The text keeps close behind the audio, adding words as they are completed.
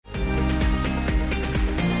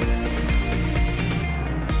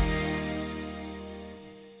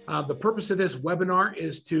The purpose of this webinar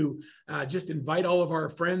is to just invite all of our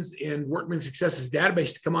friends in Workman Success's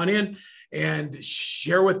database to come on in and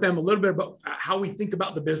share with them a little bit about how we think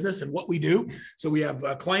about the business and what we do. So we have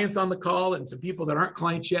clients on the call and some people that aren't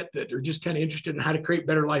clients yet that are just kind of interested in how to create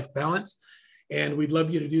better life balance. And we'd love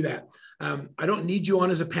you to do that. I don't need you on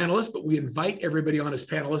as a panelist, but we invite everybody on as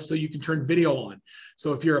panelists so you can turn video on.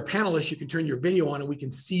 So if you're a panelist, you can turn your video on and we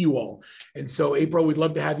can see you all. And so April, we'd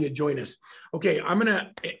love to have you join us. Okay, I'm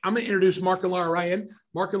gonna introduce Mark and Laura Ryan.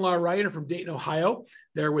 Mark and Laura Ryan are from Dayton, Ohio.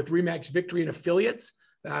 They're with Remax Victory and Affiliates.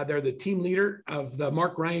 They're the team leader of the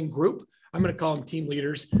Mark Ryan Group. I'm going to call them team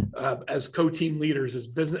leaders as co-team leaders, as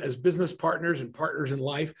business partners and partners in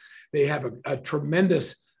life. They have a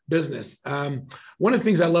tremendous business. One of the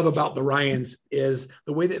things I love about the Ryans is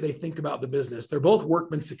the way that they think about the business. They're both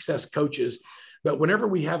Workman Success coaches, but whenever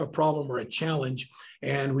we have a problem or a challenge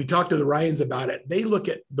and we talk to the Ryans about it, they look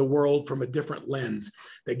at the world from a different lens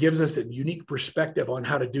that gives us a unique perspective on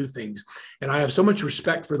how to do things. And I have so much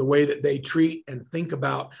respect for the way that they treat and think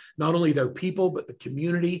about not only their people, but the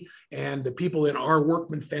community and the people in our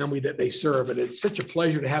Workman family that they serve. And it's such a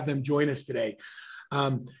pleasure to have them join us today.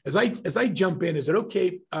 As I jump in, is it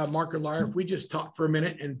okay, Mark or Laura, if we just talk for a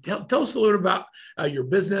minute and tell us a little about your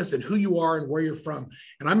business and who you are and where you're from?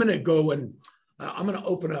 And I'm going to go and I'm going to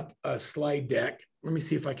open up a slide deck. Let me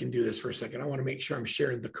see if I can do this for a second. I want to make sure I'm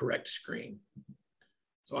sharing the correct screen.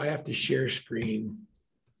 So I have to share screen.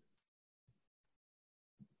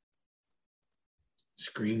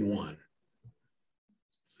 Screen one.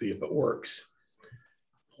 Let's see if it works.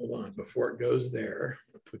 Hold on, before it goes there,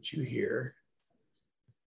 I'll put you here.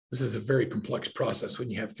 This is a very complex process when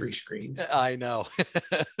you have three screens. I know.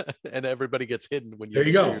 And everybody gets hidden when you There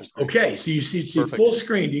you go. Okay. So you see full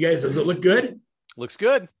screen. Do you guys, does it look good? Looks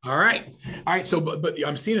good. All right. All right. So, but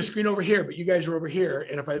I'm seeing a screen over here, but you guys are over here.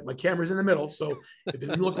 And if my camera's in the middle, so if it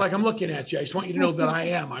doesn't look like I'm looking at you, I just want you to know that I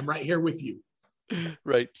am. I'm right here with you.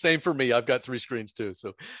 Right. Same for me. I've got three screens too.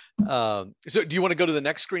 So, so do you want to go to the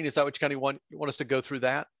next screen? Is that what you kind of want us to go through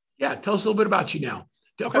that? Yeah. Tell us a little bit about you now.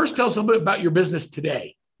 Okay. First, tell us a little bit about your business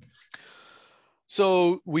today.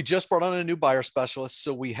 So we just brought on a new buyer specialist.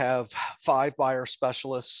 So we have 5 buyer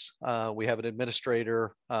specialists. We have an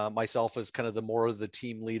administrator, myself as kind of the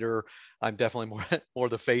team leader. I'm definitely more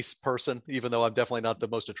the face person, even though I'm definitely not the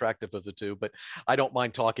most attractive of the two, but I don't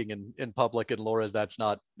mind talking in public, and Laura's, that's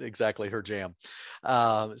not exactly her jam.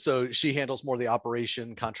 So she handles more of the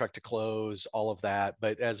operation, contract to close, all of that.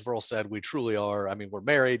 But as Verl said, we truly are, I mean, we're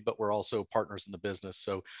married, but we're also partners in the business.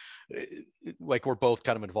 So like we're both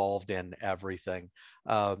kind of involved in everything.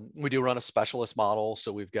 We do run a specialist model.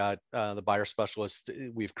 So we've got the buyer specialists.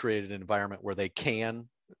 We've created an environment where they can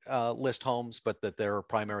list homes, but that their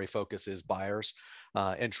primary focus is buyers.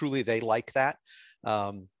 And truly they like that.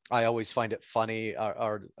 I always find it funny.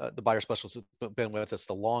 The buyer specialist has been with us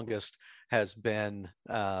the longest, has been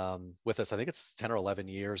with us, I think it's 10 or 11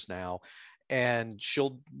 years now. And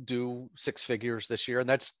she'll do 6 figures this year. And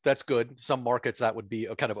that's good. Some markets that would be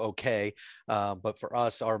kind of okay. But for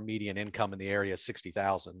us, our median income in the area is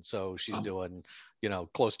 60,000. So she's doing,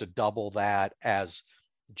 close to double that as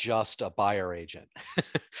just a buyer agent.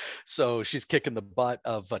 So she's kicking the butt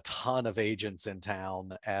of a ton of agents in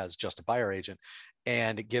town as just a buyer agent.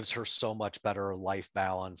 And it gives her so much better life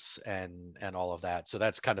balance and all of that. So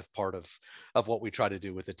that's kind of part of what we try to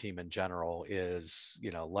do with the team in general is,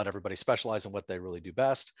 let everybody specialize in what they really do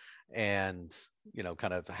best and,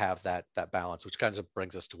 kind of have that balance, which kind of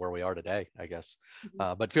brings us to where we are today, I guess.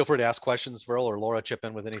 But feel free to ask questions, Verl or Laura, chip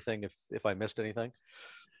in with anything if I missed anything.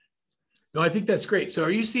 No, I think that's great. So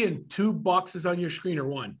are you seeing 2 boxes on your screen or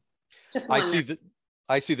one? Just one.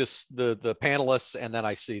 I see this, the panelists, and then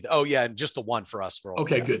I see, and just the one for us.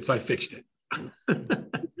 Okay, good. So I fixed it.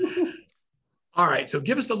 All right. So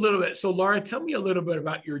give us a little bit. So Laura, tell me a little bit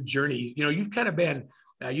about your journey. You've kind of been,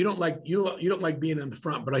 you don't like being in the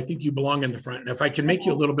front, but I think you belong in the front. And if I can make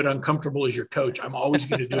you a little bit uncomfortable as your coach, I'm always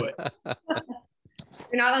going to do it.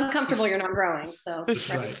 You're not uncomfortable, you're not growing. So that's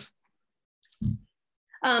right.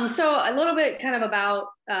 So a little bit kind of about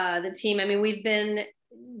the team. I mean, we've been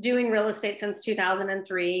doing real estate since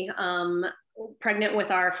 2003, pregnant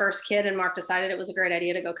with our first kid, and Mark decided it was a great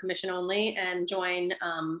idea to go commission only and join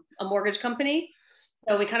a mortgage company.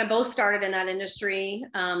 So we kind of both started in that industry.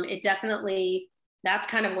 It definitely, that's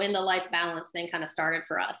kind of when the life balance thing kind of started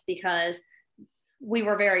for us, because we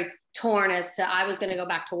were very torn as to, I was going to go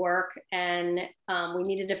back to work, and we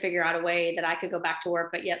needed to figure out a way that I could go back to work,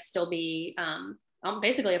 but yet still be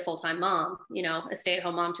basically a full-time mom, you know, a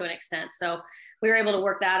stay-at-home mom to an extent. So we were able to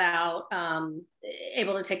work that out,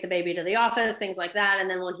 able to take the baby to the office, things like that. And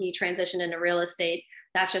then when he transitioned into real estate,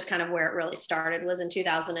 that's just kind of where it really started, was in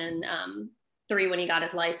 2003 when he got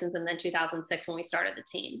his license, and then 2006 when we started the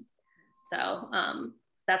team. So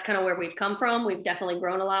that's kind of where we've come from. We've definitely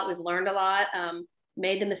grown a lot. We've learned a lot,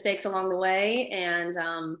 made the mistakes along the way, and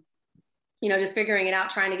you know, just figuring it out,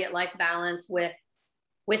 trying to get life balance with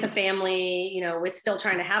a family, you know, with still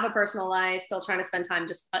trying to have a personal life, still trying to spend time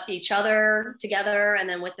just each other together, and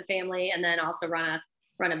then with the family, and then also run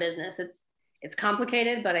a business. It's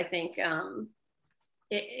complicated, but I think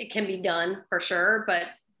it can be done for sure, but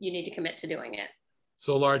you need to commit to doing it.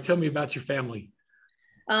 So Laura, tell me about your family.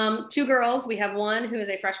 2 girls. We have one who is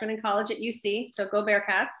a freshman in college at UC. So go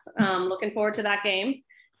Bearcats. Looking forward to that game.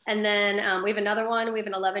 And then we have another one. We have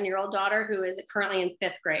an 11-year-old daughter who is currently in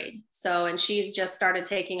 5th grade. So, and she's just started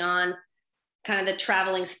taking on kind of the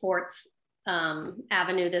traveling sports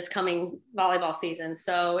avenue this coming volleyball season.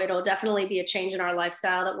 So it'll definitely be a change in our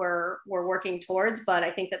lifestyle that we're working towards. But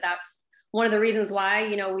I think that that's one of the reasons why,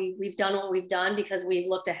 you know, we've done what we've done, because we've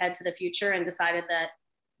looked ahead to the future and decided that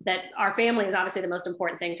our family is obviously the most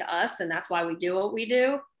important thing to us. And that's why we do what we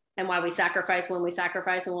do, and why we sacrifice when we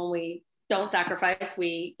sacrifice, and when we don't sacrifice,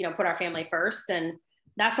 we, you know, put our family first. And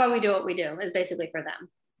that's why we do what we do, is basically for them.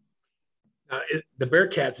 The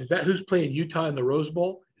Bearcats, is that who's playing Utah in the Rose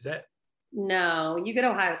Bowl? Is that? No, you get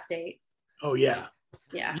Ohio State. Oh yeah.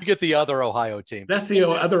 Yeah. You get the other Ohio team. That's the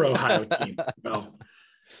other Ohio team. Well,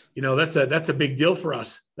 you know, that's a big deal for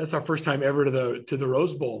us. That's our first time ever to the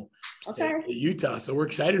Rose Bowl. Okay. At Utah. So we're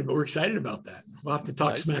excited about that. We'll have to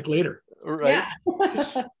talk smack later. Right.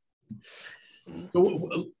 Yeah.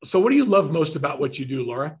 So what do you love most about what you do,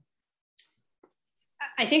 Laura?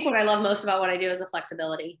 I think what I love most about what I do is the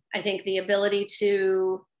flexibility. I think the ability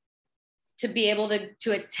to be able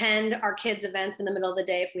to attend our kids' events in the middle of the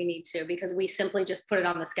day if we need to, because we simply just put it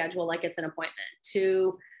on the schedule like it's an appointment.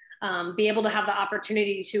 To be able to have the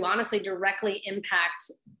opportunity to honestly directly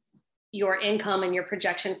impact your income and your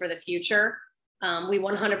projection for the future. We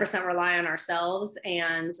 100% rely on ourselves,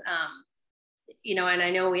 and you know, and I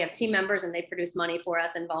know we have team members and they produce money for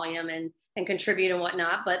us in volume and contribute and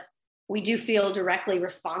whatnot, but we do feel directly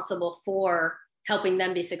responsible for helping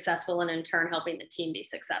them be successful, and in turn helping the team be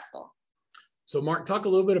successful. So Mark, talk a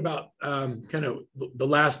little bit about kind of the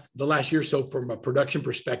last year or so from a production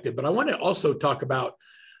perspective, but I want to also talk about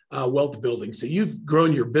wealth building. So you've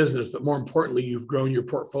grown your business, but more importantly, you've grown your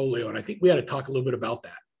portfolio. And I think we had to talk a little bit about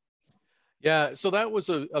that. Yeah. So that was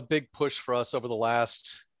a big push for us over the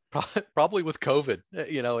last, probably with COVID,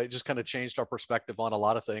 you know, it just kind of changed our perspective on a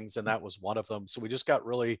lot of things. And that was one of them. So we just got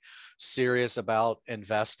really serious about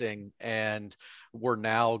investing, and we're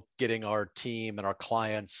now getting our team and our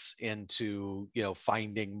clients into, you know,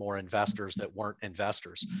 finding more investors that weren't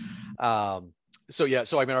investors. So yeah,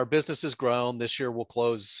 so I mean, our business has grown. This year we'll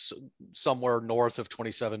close somewhere north of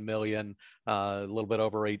 27 million, a little bit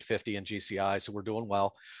over 850 in GCI. So we're doing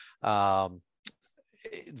well.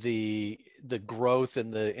 The growth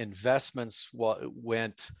in the investments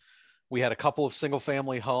we had a couple of single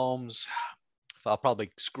family homes. I'll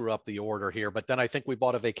probably screw up the order here, but then I think we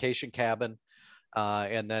bought a vacation cabin.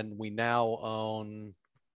 And then we now own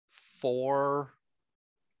four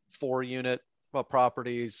unit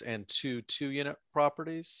properties and two unit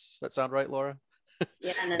properties. That sound right, Laura?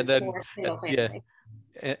 Yeah, and then 4 single family.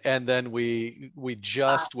 Yeah. And then we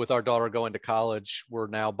just, with our daughter going to college, we've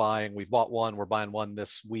bought one, we're buying one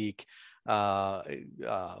this week, college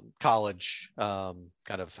kind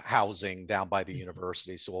of housing down by the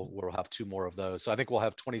university. So we'll have 2 more of those. So I think we'll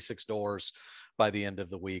have 26 doors by the end of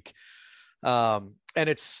the week. And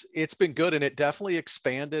it's been good, and it definitely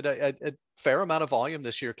expanded. A fair amount of volume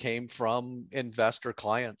this year came from investor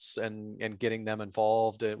clients and getting them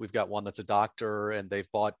involved. We've got one that's a doctor, and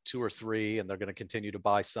they've bought 2 or 3, and they're going to continue to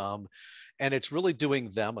buy some. And it's really doing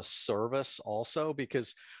them a service also,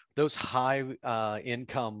 because those high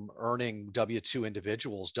income earning W-2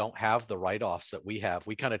 individuals don't have the write-offs that we have.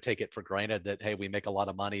 We kind of take it for granted that, hey, we make a lot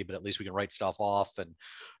of money, but at least we can write stuff off. And,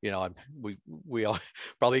 you know, we all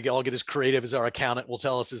probably all get as creative as our accountant will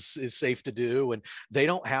tell us is safe to do. And they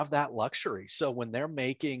don't have that luxury. So when they're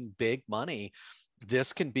making big money,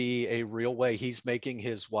 this can be a real way. He's making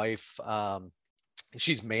his wife,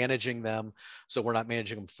 she's managing them. So we're not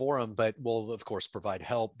managing them for them, but we'll of course provide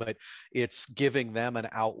help, but it's giving them an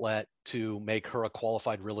outlet to make her a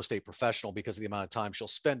qualified real estate professional because of the amount of time she'll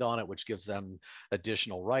spend on it, which gives them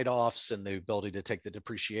additional write-offs and the ability to take the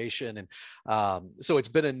depreciation. And so it's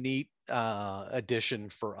been a neat addition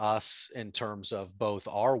for us in terms of both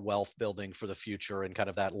our wealth building for the future and kind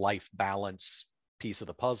of that life balance piece of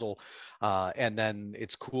the puzzle. And then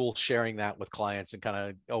it's cool sharing that with clients and kind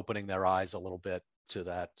of opening their eyes a little bit to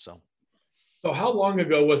that. So how long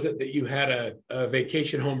ago was it that you had a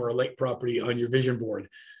vacation home or a lake property on your vision board?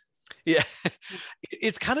 Yeah,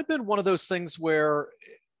 it's kind of been one of those things where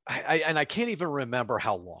I can't even remember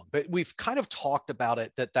how long, but we've kind of talked about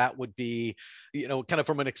it, that would be, kind of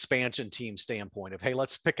from an expansion team standpoint of, hey,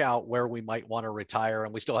 let's pick out where we might want to retire.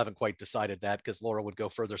 And we still haven't quite decided that because Laura would go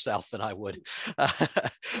further south than I would.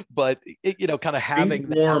 But, kind of having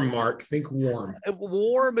think warm, Mark, think warm.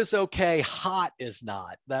 Warm is okay. Hot is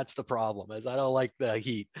not. That's the problem, is I don't like the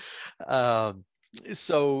heat.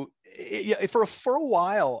 So yeah, for a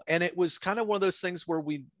while, and it was kind of one of those things where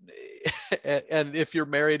and if you're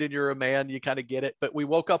married and you're a man, you kind of get it. But we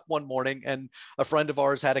woke up one morning and a friend of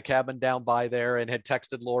ours had a cabin down by there and had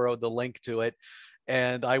texted Laura the link to it.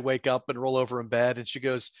 And I wake up and roll over in bed, and she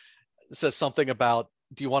says something about,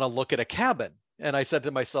 do you want to look at a cabin? And I said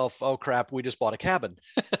to myself, oh crap, we just bought a cabin.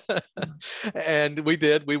 And we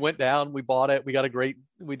did. We went down, we bought it. We got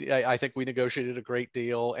I think we negotiated a great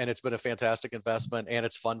deal, and it's been a fantastic investment, and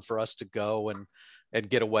it's fun for us to go and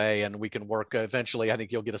get away, and we can work. Eventually, I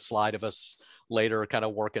think you'll get a slide of us later kind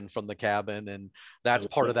of working from the cabin. And that's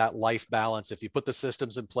part of that life balance. If you put the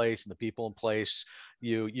systems in place and the people in place,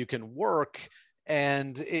 you can work.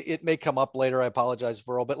 And it may come up later. I apologize,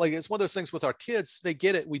 Verl, but like, it's one of those things with our kids. They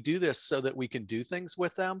get it. We do this so that we can do things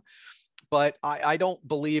with them. But I don't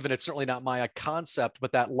believe, and it's certainly not my concept,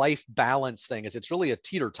 but that life balance thing it's really a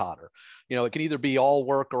teeter-totter. It can either be all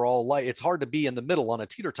work or all life. It's hard to be in the middle on a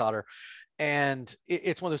teeter-totter. And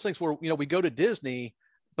it's one of those things where, we go to Disney,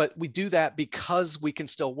 but we do that because we can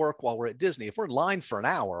still work while we're at Disney. If we're in line for an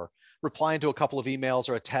hour, replying to a couple of emails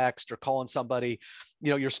or a text or calling somebody,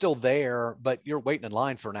 you're still there, but you're waiting in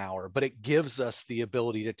line for an hour. But it gives us the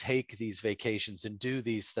ability to take these vacations and do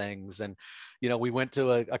these things. And, we went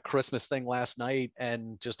to a Christmas thing last night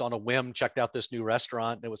and just on a whim checked out this new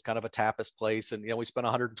restaurant. And it was kind of a tapas place. And, we spent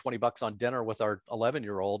 $120 on dinner with our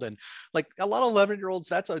 11-year-old. And like a lot of 11-year-olds,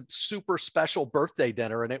 that's a super special birthday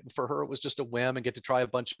dinner. And for her, it was just a whim and get to try a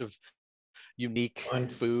bunch of unique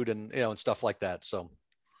food and, and stuff like that. So.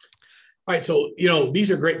 All right. So,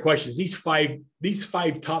 these are great questions. These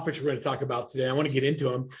five topics we're going to talk about today, I want to get into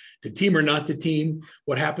them. To team or not to team,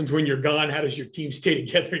 what happens when you're gone? How does your team stay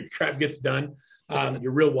together and crap gets done?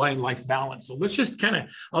 Your real why and life balance. So let's just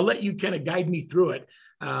I'll let you kind of guide me through it.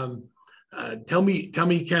 Tell me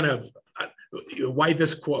kind of why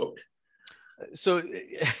this quote. So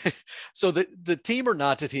the team or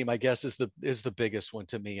not to team, I guess, is the biggest one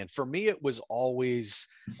to me. And for me, it was always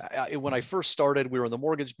when I first started, we were in the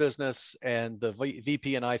mortgage business, and the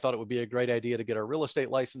VP and I thought it would be a great idea to get our real estate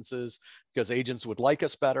licenses because agents would like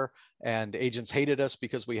us better, and agents hated us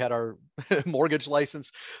because we had our mortgage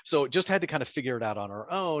license. So just had to kind of figure it out on our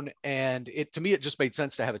own. And to me, it just made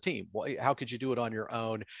sense to have a team. How could you do it on your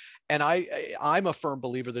own? And I'm a firm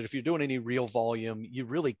believer that if you're doing any real volume, you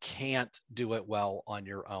really can't do it well on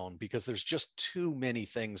your own because there's just too many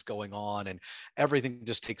things going on, and everything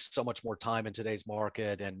just takes so much more time in today's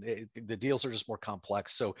market, and the deals are just more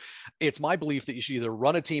complex. So it's my belief that you should either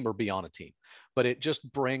run a team or be on a team, but it just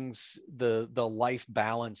brings the life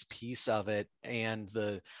balance piece of it and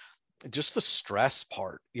just the stress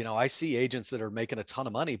part. I see agents that are making a ton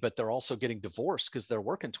of money, but they're also getting divorced because they're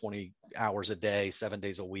working 20 hours a day, 7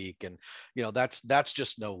 days a week. And, that's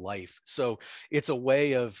just no life. So it's a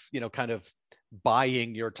way of, kind of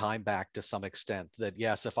buying your time back to some extent. That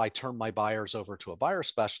yes, if I turn my buyers over to a buyer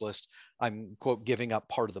specialist, I'm quote giving up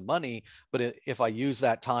part of the money, but if I use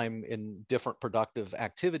that time in different productive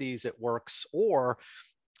activities, it works. Or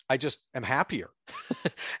I just am happier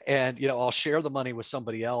and, I'll share the money with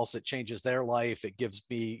somebody else. It changes their life. It gives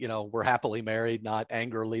me, we're happily married, not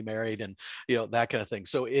angrily married, and, that kind of thing.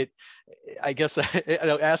 So I guess I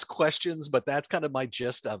don't ask questions, but that's kind of my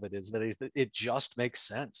gist of it, is that it just makes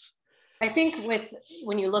sense. I think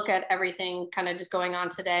when you look at everything kind of just going on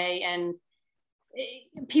today, and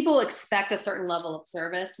people expect a certain level of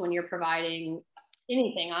service when you're providing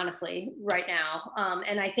anything, honestly, right now.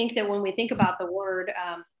 And I think that when we think about the word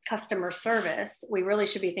customer service, we really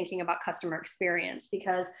should be thinking about customer experience,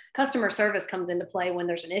 because customer service comes into play when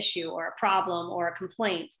there's an issue or a problem or a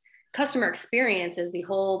complaint. Customer experience is the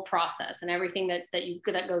whole process and everything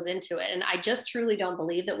that goes into it. And I just truly don't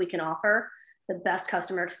believe that we can offer the best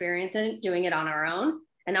customer experience in doing it on our own.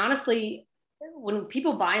 And honestly, when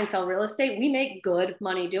people buy and sell real estate, we make good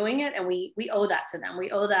money doing it, and we owe that to them.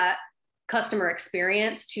 We owe that customer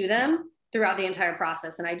experience to them throughout the entire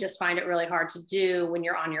process. And I just find it really hard to do when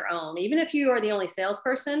you're on your own. Even if you are the only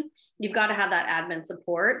salesperson, you've got to have that admin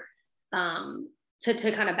support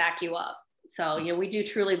to kind of back you up. So, we do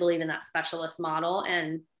truly believe in that specialist model.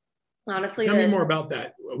 And honestly, tell me more about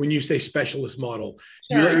that. When you say specialist model,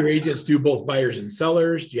 do you let Sure. your agents do both buyers and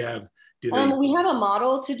sellers? Do they? We have a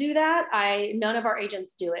model to do that. None of our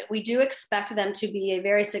agents do it. We do expect them to be a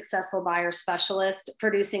very successful buyer specialist,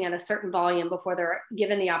 producing at a certain volume before they're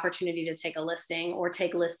given the opportunity to take a listing or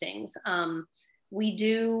take listings. We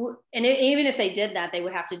do, and even if they did that, they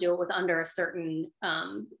would have to do it with under a certain,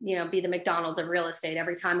 be the McDonald's of real estate.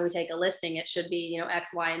 Every time we take a listing, it should be, X,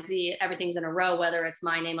 Y, and Z. Everything's in a row, whether it's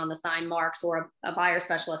my name on the sign, Mark's, or a buyer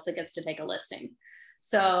specialist that gets to take a listing.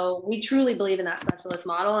 So we truly believe in that specialist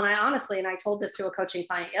model. And I told this to a coaching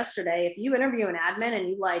client yesterday, if you interview an admin and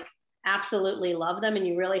you absolutely love them and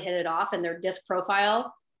you really hit it off and their disc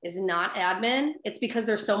profile is not admin, it's because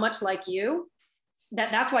they're so much like you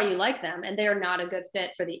that's why you like them, and they're not a good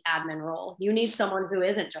fit for the admin role. You need someone who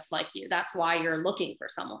isn't just like you. That's why you're looking for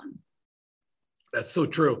someone. That's so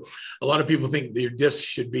true. A lot of people think your disc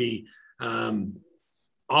should be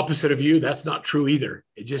opposite of you. That's not true either.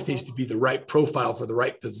 It just needs to be the right profile for the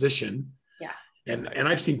right position. Yeah. And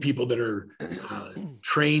I've seen people that are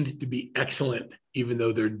trained to be excellent, even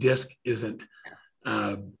though their disc isn't,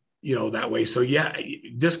 that way. So yeah,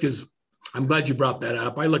 disc is, I'm glad you brought that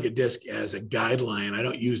up. I look at DISC as a guideline. I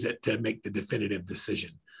don't use it to make the definitive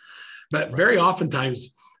decision. But very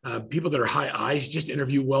oftentimes, people that are high I's just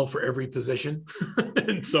interview well for every position.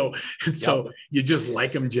 and so you just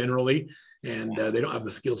like them generally, and they don't have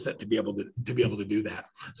the skill set to be able to do that.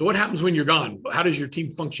 So what happens when you're gone? How does your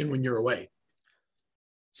team function when you're away?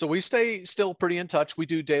 So we stay still pretty in touch. We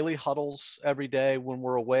do daily huddles every day. When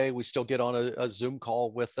we're away, we still get on a Zoom call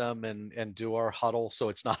with them and do our huddle. So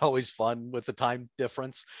it's not always fun with the time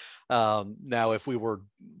difference. Now, if we were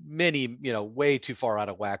way too far out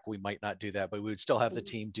of whack, we might not do that, but we would still have the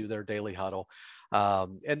team do their daily huddle.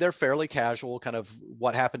 And they're fairly casual, kind of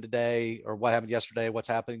what happened today or what happened yesterday, what's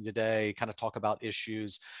happening today, kind of talk about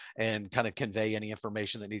issues and kind of convey any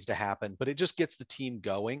information that needs to happen, but it just gets the team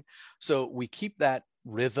going. So we keep that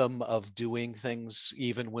rhythm of doing things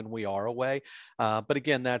even when we are away. But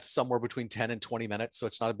again, that's somewhere between 10 and 20 minutes. So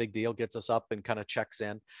it's not a big deal, gets us up and kind of checks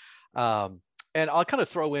in. And I'll kind of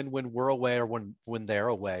throw in when we're away or when they're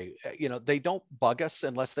away, they don't bug us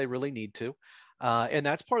unless they really need to. And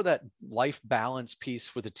that's part of that life balance piece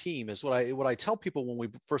for the team is what I tell people when we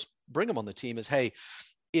first bring them on the team is, hey,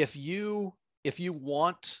 if you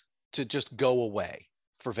want to just go away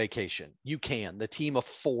for vacation, you can. The team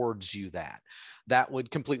affords you that. That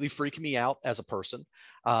would completely freak me out as a person.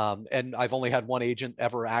 And I've only had one agent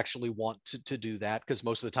ever actually want to do that because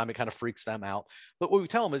most of the time it kind of freaks them out. But what we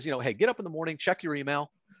tell them is, hey, get up in the morning, check your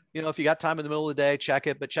email. If you got time in the middle of the day, check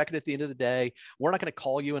it, but check it at the end of the day. We're not going to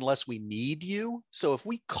call you unless we need you. So if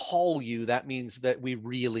we call you, that means that we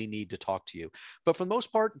really need to talk to you. But for the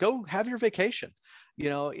most part, go have your vacation.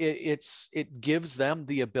 It gives them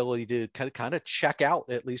the ability to kind of check out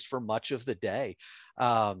at least for much of the day.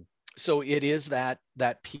 So it is that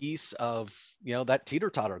piece of, that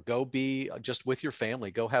teeter-totter, go be just with your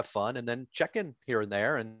family, go have fun, and then check in here and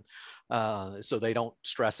there. And so they don't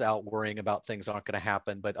stress out worrying about things aren't going to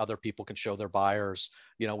happen, but other people can show their buyers,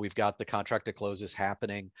 we've got the contract to close is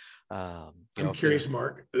happening. I'm curious,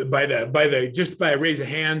 Mark, by a raise of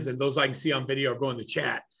hands, and those I can see on video or go in the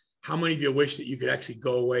chat, how many of you wish that you could actually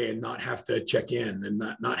go away and not have to check in and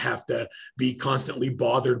not have to be constantly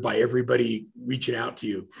bothered by everybody reaching out to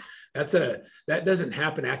you? That doesn't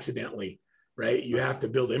happen accidentally, right? You have to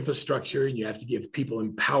build infrastructure and you have to give people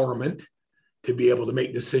empowerment to be able to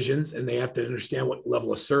make decisions, and they have to understand what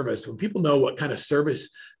level of service. When people know what kind of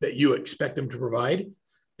service that you expect them to provide,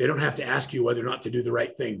 they don't have to ask you whether or not to do the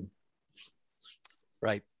right thing.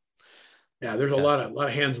 Right. Yeah, there's a lot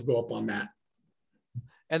of hands will go up on that.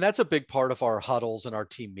 And that's a big part of our huddles and our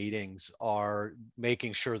team meetings are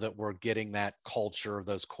making sure that we're getting that culture,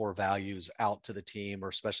 those core values out to the team, or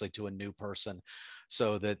especially to a new person,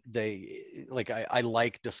 so that I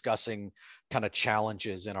like discussing kind of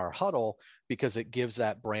challenges in our huddle because it gives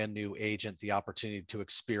that brand new agent the opportunity to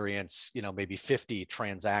experience, maybe 50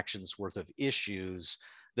 transactions worth of issues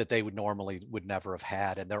that they would never have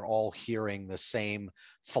had. And they're all hearing the same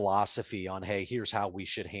philosophy on, hey, here's how we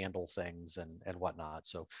should handle things and whatnot.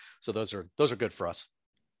 So those are good for us.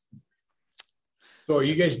 So are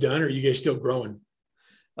you guys done, or are you guys still growing?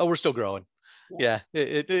 Oh, we're still growing. Yeah.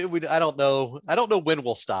 I don't know when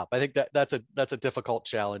we'll stop. I think that's a difficult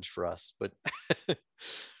challenge for us, but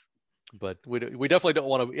But we definitely don't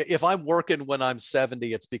want to. If I'm working when I'm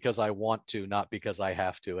 70, it's because I want to, not because I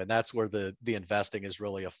have to. And that's where the investing is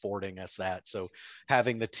really affording us that. So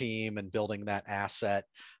having the team and building that asset,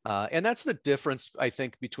 and that's the difference, I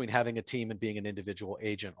think, between having a team and being an individual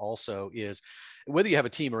agent also is whether you have a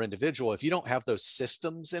team or individual, if you don't have those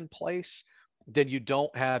systems in place, then you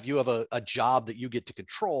have a job that you get to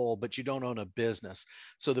control, but you don't own a business.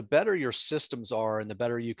 So the better your systems are, and the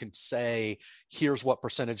better you can say, here's what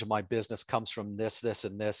percentage of my business comes from this, this,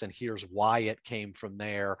 and this, and here's why it came from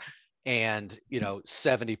there. And,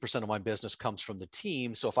 70% of my business comes from the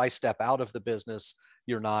team. So if I step out of the business,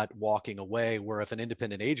 you're not walking away. Where if an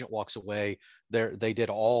independent agent walks away, they did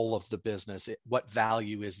all of the business. What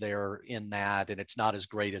value is there in that? And it's not as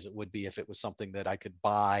great as it would be if it was something that I could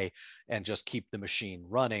buy and just keep the machine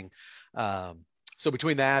running. So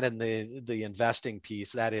between that and the investing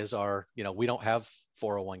piece, that is our, we don't have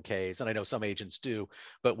 401ks, and I know some agents do,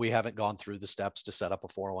 but we haven't gone through the steps to set up a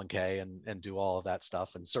 401k and do all of that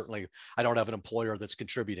stuff. And certainly I don't have an employer that's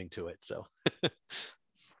contributing to it. So.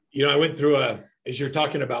 I went through as you're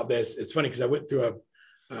talking about this, it's funny because I went through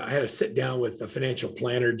I had a sit down with a financial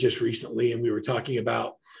planner just recently, and we were talking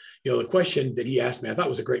about, the question that he asked me, I thought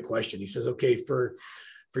was a great question. He says, okay,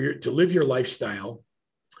 to live your lifestyle,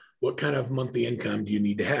 what kind of monthly income do you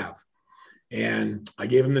need to have? And I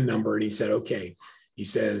gave him the number, and he said, okay. He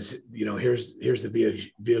says, here's the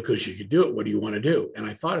vehicles you could do it. What do you want to do? And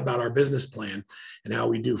I thought about our business plan and how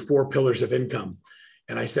we do 4 pillars of income.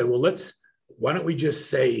 And I said, well, why don't we just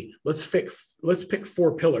say, let's pick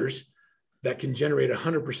 4 pillars that can generate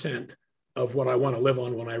 100% of what I want to live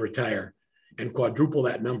on when I retire, and quadruple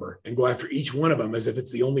that number and go after each one of them as if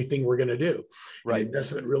it's the only thing we're going to do. Right. And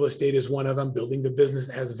investment real estate is one of them. Building the business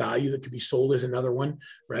that has value that could be sold is another one,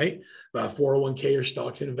 right? 401k or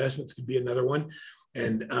stocks and investments could be another one.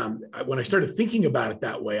 And when I started thinking about it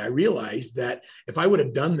that way, I realized that if I would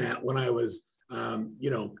have done that when I was,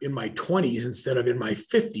 in my 20s instead of in my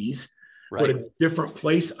 50s, right, what a different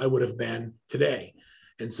place I would have been today.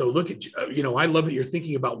 And so look at, I love that you're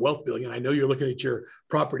thinking about wealth building. And I know you're looking at your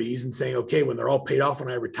properties and saying, okay, when they're all paid off,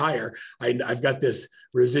 when I retire, I've got this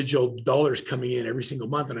residual dollars coming in every single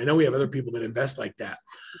month. And I know we have other people that invest like that.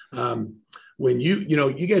 When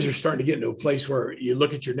you guys are starting to get into a place where you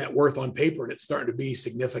look at your net worth on paper and it's starting to be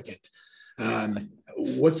significant.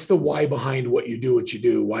 What's the why behind what you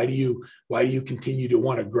do? Why do you continue to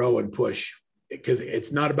want to grow and push? Because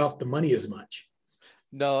it's not about the money as much.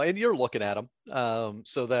 No, and you're looking at them.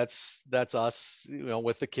 So that's us,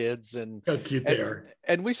 with the kids, and how cute they are.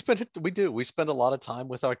 And we spend a lot of time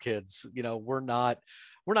with our kids. We're not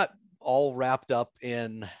all wrapped up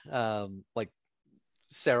in like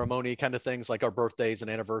ceremony kind of things like our birthdays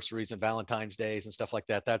and anniversaries and Valentine's days and stuff like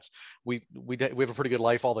that. We have a pretty good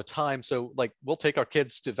life all the time. So like we'll take our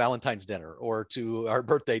kids to Valentine's dinner or to our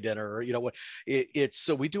birthday dinner, or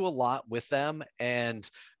so we do a lot with them. And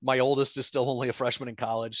my oldest is still only a freshman in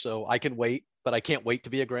college, so I can wait, but I can't wait to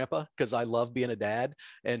be a grandpa because I love being a dad,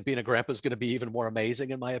 and being a grandpa is going to be even more amazing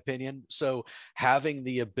in my opinion. So having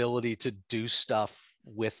the ability to do stuff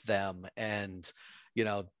with them and,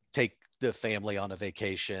 take the family on a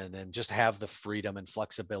vacation and just have the freedom and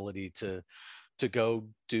flexibility to go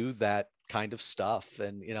do that kind of stuff.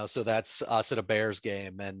 And, so that's us at a Bears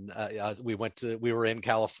game. And we were in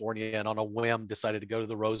California and on a whim decided to go to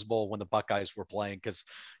the Rose Bowl when the Buckeyes were playing. Cause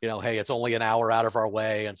hey, it's only an hour out of our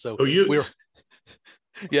way. And so we were,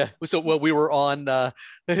 yeah. So, we were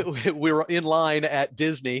we were in line at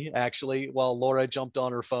Disney actually, while Laura jumped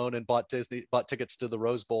on her phone and bought tickets to the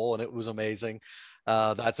Rose Bowl. And it was amazing.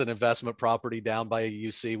 That's an investment property down by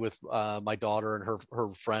UC with my daughter and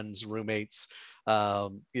her friends, roommates,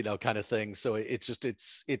 kind of thing. So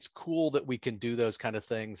it's cool that we can do those kind of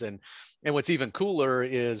things. And what's even cooler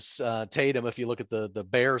is Tatum, if you look at the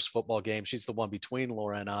Bears football game, she's the one between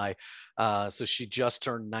Laura and I. So she just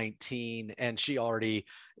turned 19 and she already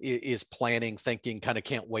is planning, thinking, kind of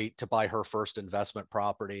can't wait to buy her first investment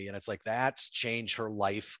property. And it's like, that's changed her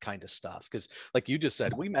life kind of stuff. Cause like you just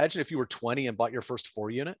said, we imagine if you were 20 and bought your first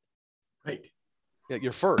 4-unit, right?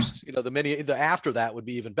 Your first, the after that would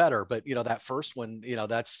be even better. But, that first one,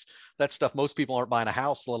 that's stuff most people aren't buying a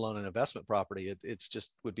house, let alone an investment property. It's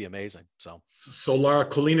just would be amazing. So Laura,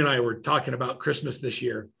 Colleen and I were talking about Christmas this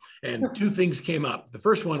year, and 2 things came up. The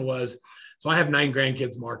first one was, so I have 9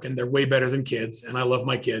 grandkids, Mark, and they're way better than kids. And I love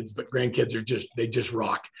my kids, but grandkids they just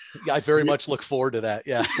rock. Yeah, I very much look forward to that.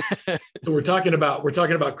 Yeah. So we're talking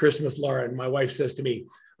about Christmas, Laura, and my wife says to me,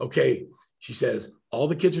 okay, she says, all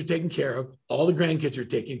the kids are taken care of. All the grandkids are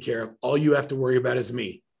taken care of. All you have to worry about is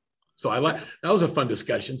me. So that was a fun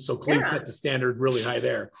discussion. So Colleen set the standard really high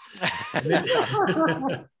there.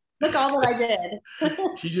 Look all that I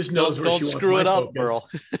did. She just knows where don't she wants screw my it up, focus.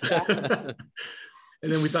 Pearl.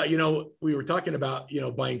 And then we thought, we were talking about,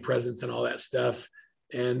 buying presents and all that stuff.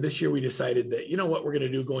 And this year we decided that, what we're going to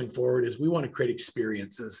do going forward is we want to create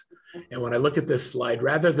experiences. And when I look at this slide,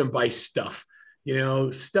 rather than buy stuff,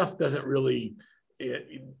 stuff doesn't really,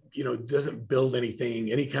 doesn't build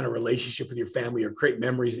anything, any kind of relationship with your family or create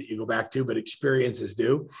memories that you go back to, but experiences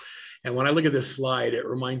do. And when I look at this slide, it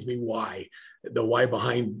reminds me the why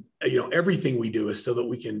behind, everything we do is so that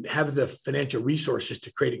we can have the financial resources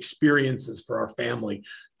to create experiences for our family.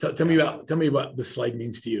 Tell me what this slide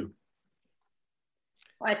means to you.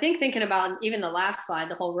 Well, I think thinking about even the last slide,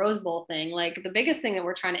 the whole Rose Bowl thing, like the biggest thing that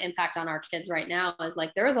we're trying to impact on our kids right now is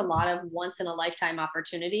like, there is a lot of once in a lifetime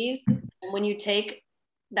opportunities. And when you take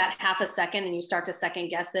that half a second and you start to second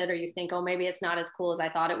guess it, or you think, oh, maybe it's not as cool as I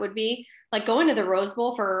thought it would be, like going to the Rose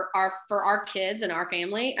Bowl for our kids and our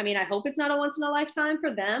family. I mean, I hope it's not a once in a lifetime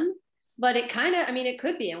for them, but it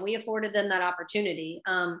could be, and we afforded them that opportunity.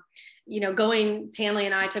 Tanley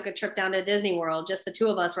and I took a trip down to Disney World, just the two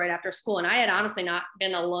of us right after school. And I had honestly not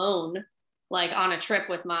been alone, like on a trip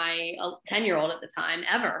with my 10-year-old at the time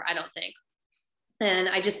ever, I don't think. And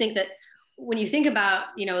I just think that when you think about,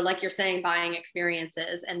 like you're saying, buying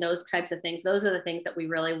experiences and those types of things, those are the things that we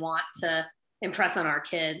really want to impress on our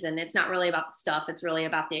kids. And it's not really about the stuff. It's really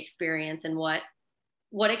about the experience and what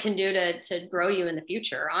it can do to grow you in the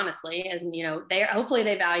future, honestly. And, hopefully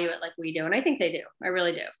they value it like we do. And I think they do. I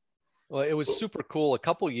really do. Well, it was super cool. A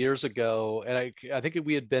couple of years ago, and I think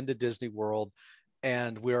we had been to Disney World,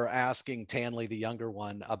 and we were asking Tanley, the younger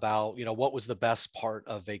one, about, what was the best part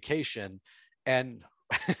of vacation. And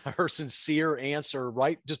her sincere answer,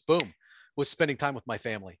 right, just boom, was spending time with my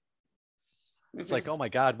family. It's like, oh my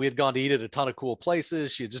God, we had gone to eat at a ton of cool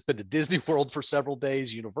places. She had just been to Disney World for several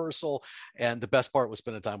days, Universal. And the best part was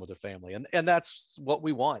spending time with her family. And that's what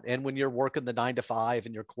we want. And when you're working the 9 to 5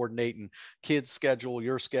 and you're coordinating kids' schedule,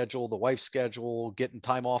 your schedule, the wife's schedule, getting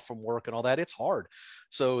time off from work and all that, it's hard.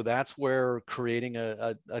 So that's where creating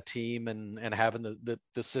a team and having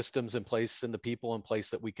the systems in place and the people in place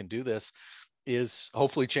that we can do this is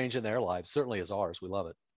hopefully changing their lives. Certainly is ours. We love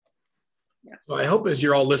it. Yeah. So I hope as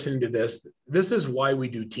you're all listening to this is why we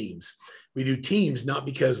do teams. We do teams not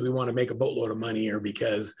because we want to make a boatload of money or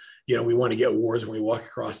because, we want to get awards when we walk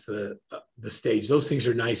across the stage. Those things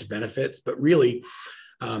are nice benefits, but really,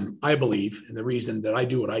 I believe, and the reason that I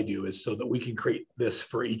do what I do is so that we can create this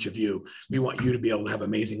for each of you. We want you to be able to have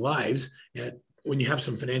amazing lives. And when you have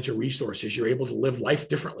some financial resources, you're able to live life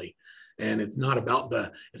differently. And it's not about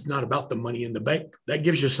the money in the bank. That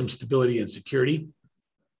gives you some stability and security.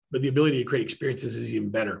 But the ability to create experiences is even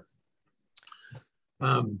better.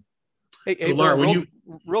 Hey, Laura,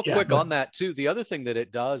 real quick on that too. The other thing that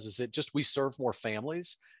it does is we serve more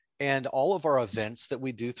families, and all of our events that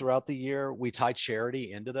we do throughout the year, we tie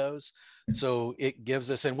charity into those. So it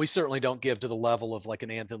gives us, and we certainly don't give to the level of like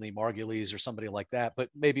an Anthony Margulies or somebody like that, but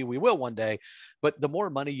maybe we will one day. But the more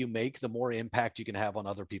money you make, the more impact you can have on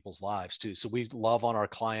other people's lives too. So we love on our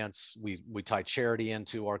clients. We tie charity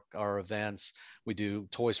into our events. We do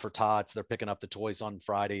Toys for Tots. They're picking up the toys on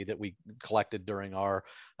Friday that we collected during our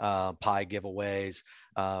pie giveaways.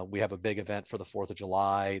 We have a big event for the 4th of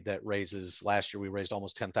July that last year we raised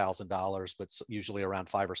almost $10,000, but usually around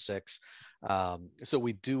 5 or 6. So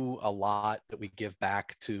we do a lot that we give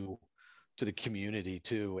back to the community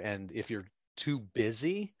too. And if you're too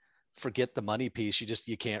busy, forget the money piece.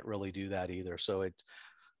 You can't really do that either. So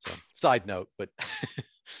side note, but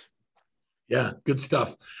yeah, good stuff.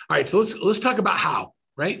 All right. So let's talk about how,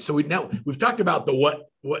 right? So we've talked about the what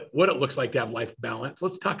it looks like to have life balance.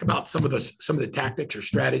 Let's talk about some of the tactics or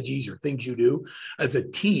strategies or things you do as a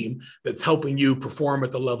team that's helping you perform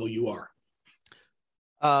at the level you are.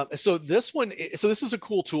 So this is a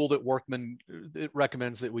cool tool that Workman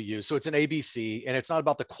recommends that we use. So it's an ABC, and it's not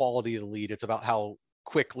about the quality of the lead. It's about how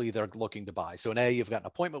quickly they're looking to buy. So an A, you've got an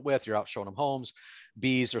appointment with, you're out showing them homes.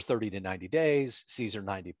 B's are 30 to 90 days. C's are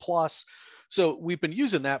 90 plus. So we've been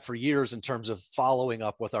using that for years in terms of following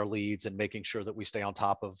up with our leads and making sure that we stay on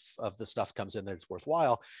top of the stuff comes in that's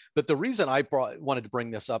worthwhile. But the reason I wanted to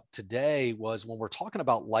bring this up today was when we're talking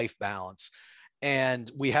about life balance,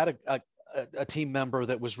 and we had a team member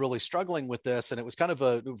that was really struggling with this. And it was kind of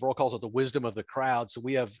Verl calls it the wisdom of the crowd. So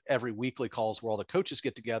we have every weekly calls where all the coaches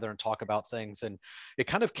get together and talk about things. And it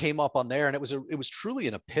kind of came up on there. And it was truly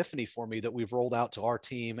an epiphany for me that we've rolled out to our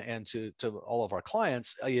team and to all of our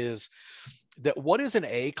clients, is that what is an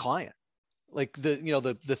A client? like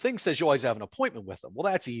the thing says you always have an appointment with them.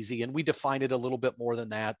 Well, that's easy. And we define it a little bit more than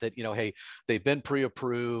that, hey, they've been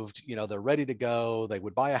pre-approved, they're ready to go. They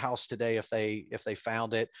would buy a house today if they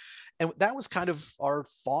found it. And that was kind of our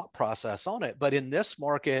thought process on it. But in this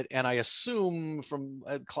market, and I assume from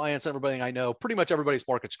clients, everybody I know, pretty much everybody's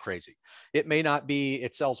market's crazy. It may not be,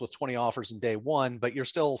 it sells with 20 offers in day one, but you're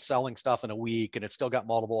still selling stuff in a week and it's still got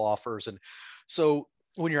multiple offers. And so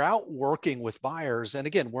when you're out working with buyers, and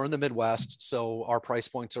again, we're in the Midwest, so our price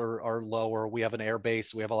points are lower. We have an air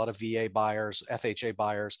base. We have a lot of VA buyers, FHA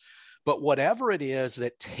buyers, but whatever it is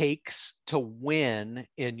that takes to win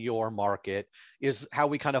in your market is how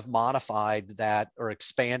we kind of modified that or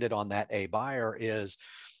expanded on that A buyer is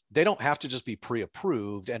they don't have to just be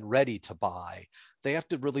pre-approved and ready to buy. They have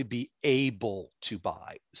to really be able to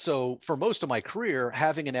buy. So for most of my career,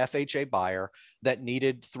 having an FHA buyer that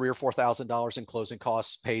needed $3,000 or $4,000 in closing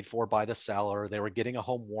costs paid for by the seller, they were getting a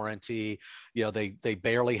home warranty, they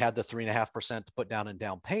barely had the 3.5% to put down in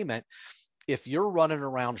down payment. If you're running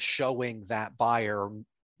around showing that buyer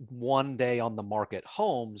one day on the market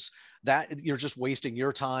homes, that you're just wasting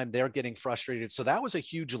your time. They're getting frustrated. So that was a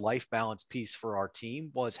huge life balance piece for our team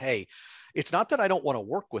was, hey, it's not that I don't want to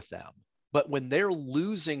work with them, but when they're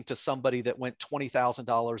losing to somebody that went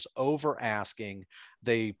 $20,000 over asking,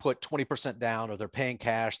 they put 20% down or they're paying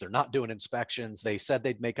cash, they're not doing inspections, they said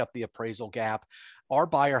they'd make up the appraisal gap. Our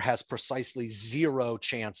buyer has precisely zero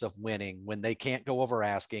chance of winning when they can't go over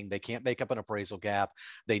asking, they can't make up an appraisal gap,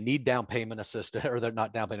 they need down payment assistance, or they're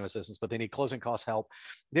not down payment assistance, but they need closing cost help.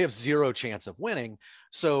 They have zero chance of winning.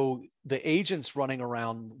 So the agents running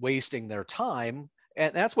around wasting their time,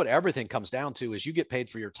 and that's what everything comes down to is you get paid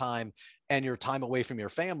for your time, and your time away from your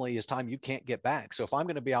family is time you can't get back. So if I'm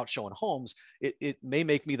going to be out showing homes, it may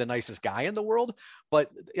make me the nicest guy in the world, but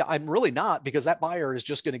I'm really not, because that buyer is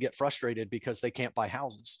just going to get frustrated because they can't buy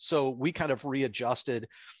houses. So we kind of readjusted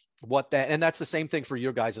and that's the same thing for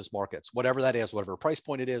your guys' markets, whatever that is, whatever price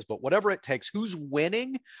point it is, but whatever it takes, who's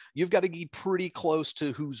winning, you've got to be pretty close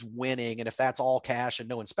to who's winning. And if that's all cash and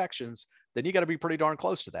no inspections, then you got to be pretty darn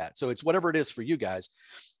close to that. So it's whatever it is for you guys.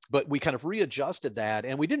 But we kind of readjusted that.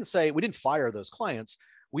 And we didn't fire those clients.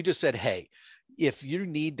 We just said, hey, if you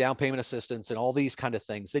need down payment assistance and all these kind of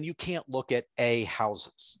things, then you can't look at A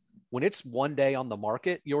houses. When it's one day on the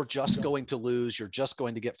market, you're just going to lose. You're just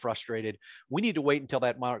going to get frustrated. We need to wait until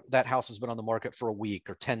that house has been on the market for a week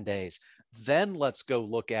or 10 days. Then let's go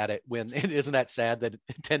look at it when, isn't that sad that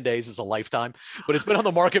 10 days is a lifetime, but it's been on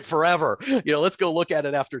the market forever. Let's go look at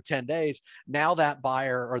it after 10 days. Now that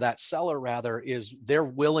buyer, or that seller rather, they're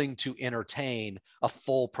willing to entertain a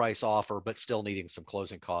full price offer, but still needing some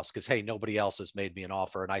closing costs because, hey, nobody else has made me an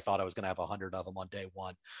offer. And I thought I was going to have 100 of them on day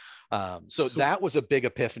one. So that was a big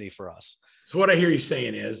epiphany for us. So what I hear you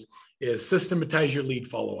saying is systematize your lead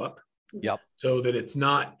follow-up. Yep. So that it's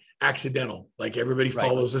not accidental, like everybody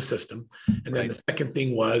follows a system. And then the second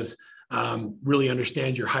thing was really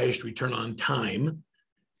understand your highest return on time.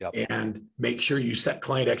 Yep. And make sure you set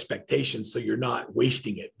client expectations so you're not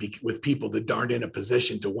wasting it with people that aren't in a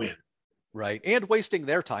position to win. Right. And wasting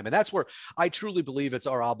their time. And that's where I truly believe it's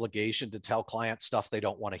our obligation to tell clients stuff they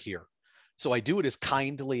don't want to hear. So I do it as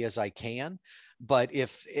kindly as I can. But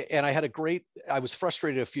I was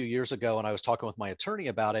frustrated a few years ago, and I was talking with my attorney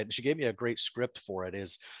about it, and she gave me a great script for it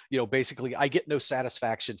is, basically, I get no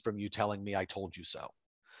satisfaction from you telling me I told you so.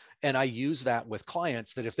 And I use that with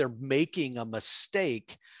clients that if they're making a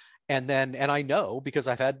mistake, and I know, because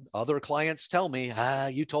I've had other clients tell me,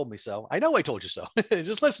 you told me so. I know I told you so.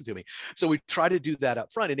 Just listen to me. So we try to do that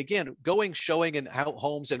up front. And again, showing in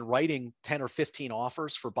homes and writing 10 or 15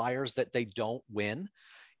 offers for buyers that they don't win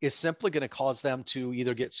is simply going to cause them to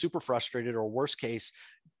either get super frustrated or, worst case,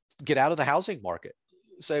 get out of the housing market.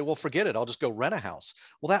 Say, well, forget it, I'll just go rent a house.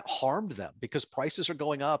 Well, that harmed them because prices are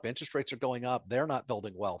going up, interest rates are going up. They're not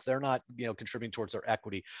building wealth. They're not, contributing towards their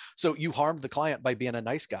equity. So you harmed the client by being a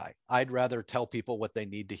nice guy. I'd rather tell people what they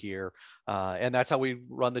need to hear. And that's how we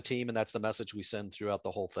run the team. And that's the message we send throughout the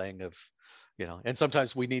whole thing of, and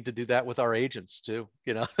sometimes we need to do that with our agents too.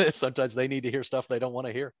 Sometimes they need to hear stuff they don't want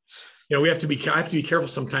to hear. I have to be careful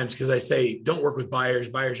sometimes because I say, don't work with buyers.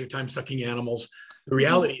 Buyers are time-sucking animals. The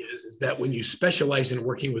reality is that when you specialize in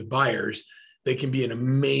working with buyers, they can be an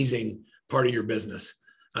amazing part of your business.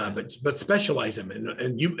 But specialize them.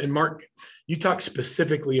 And Mark, you talk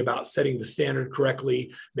specifically about setting the standard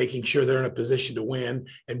correctly, making sure they're in a position to win,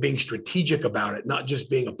 and being strategic about it, not just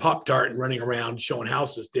being a Pop-Tart and running around showing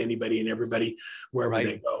houses to anybody and everybody wherever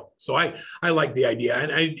they go. So I like the idea.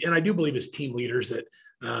 And I do believe as team leaders that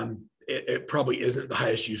it probably isn't the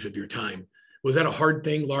highest use of your time. Was that a hard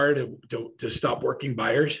thing, Laura, to stop working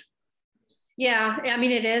buyers? Yeah, I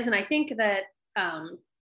mean, it is. And I think that,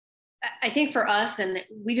 I think for us, and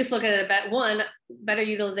we just look at it about one, better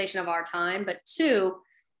utilization of our time, but two,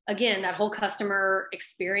 again, that whole customer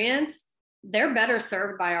experience, they're better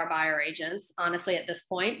served by our buyer agents, honestly, at this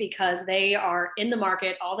point, because they are in the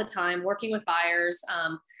market all the time, working with buyers.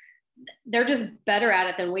 They're just better at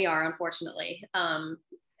it than we are, unfortunately.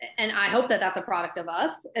 And I hope that that's a product of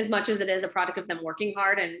us as much as it is a product of them working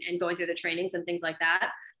hard and going through the trainings and things like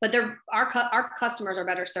that. But our customers are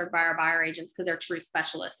better served by our buyer agents because they're true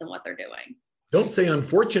specialists in what they're doing. Don't say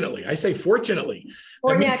unfortunately. I say fortunately.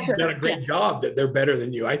 That means you've done a great job that they're better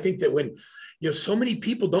than you. I think that when, so many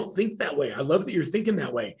people don't think that way. I love that you're thinking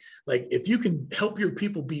that way. Like if you can help your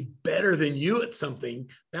people be better than you at something,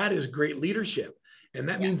 that is great leadership. And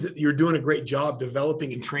that means that you're doing a great job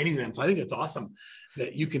developing and training them. So I think it's awesome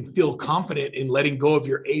that you can feel confident in letting go of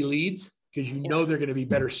your A leads because you know they're going to be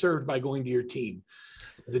better served by going to your team.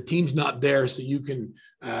 The team's not there so you can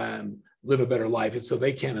live a better life, and so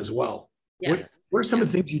they can as well. Yes. What are some of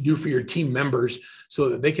the things you do for your team members so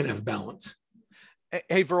that they can have balance?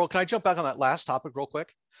 Hey, Verl, can I jump back on that last topic real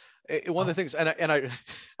quick? One of the things,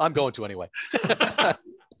 I'm going to anyway.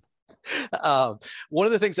 One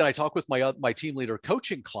of the things that I talk with my team leader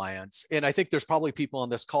coaching clients, and I think there's probably people on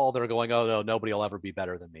this call that are going, oh no, nobody will ever be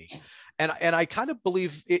better than me. And I kind of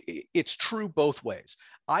believe it's true both ways.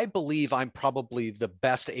 I believe I'm probably the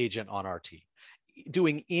best agent on our team.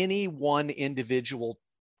 Doing any one individual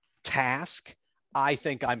task, I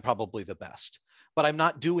think I'm probably the best, but I'm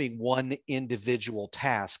not doing one individual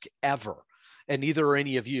task ever. And neither are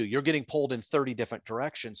any of you. You're getting pulled in 30 different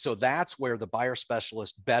directions. So that's where the buyer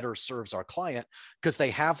specialist better serves our client because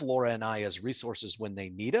they have Laura and I as resources when they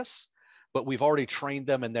need us, but we've already trained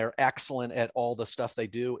them and they're excellent at all the stuff they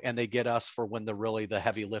do. And they get us for when the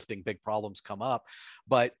heavy lifting, big problems come up.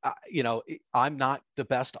 But, I'm not the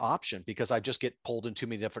best option because I just get pulled in too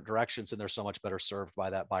many different directions and they're so much better served by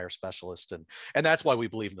that buyer specialist. And that's why we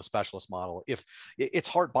believe in the specialist model. If it's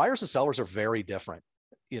hard, buyers and sellers are very different.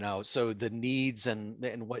 So the needs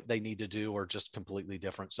and what they need to do are just completely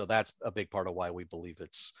different. So that's a big part of why we believe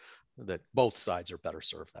that both sides are better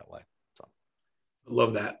served that way. So I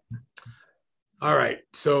love that. All right.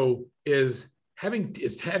 So is having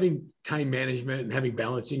time management and having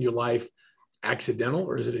balance in your life accidental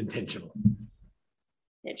or is it intentional?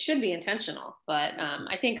 It should be intentional, but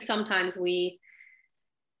I think sometimes we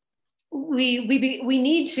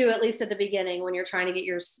need to, at least at the beginning, when you're trying to get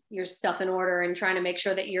your stuff in order and trying to make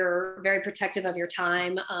sure that you're very protective of your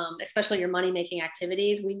time, especially your money-making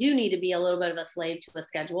activities, we do need to be a little bit of a slave to a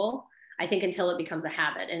schedule, I think, until it becomes a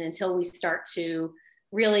habit. And until we start to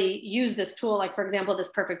really use this tool, like for example, this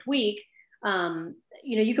perfect week,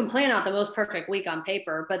 you can plan out the most perfect week on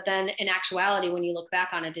paper, but then in actuality, when you look back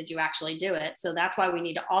on it, did you actually do it? So that's why we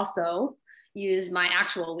need to also use my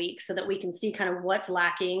actual week so that we can see kind of what's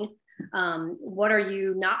lacking. What are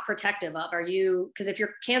you not protective of? Because if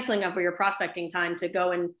you're canceling up your prospecting time to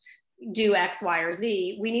go and do X, Y, or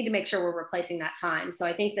Z, we need to make sure we're replacing that time. So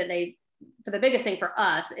I think that the biggest thing for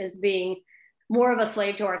us is being more of a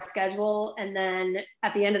slave to our schedule. And then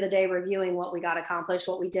at the end of the day, reviewing what we got accomplished,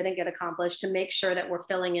 what we didn't get accomplished to make sure that we're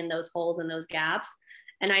filling in those holes and those gaps.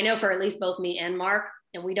 And I know for at least both me and Mark,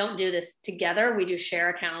 and we don't do this together, we do share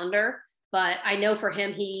a calendar. But I know for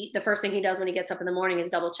him, the first thing he does when he gets up in the morning is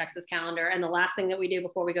double checks his calendar. And the last thing that we do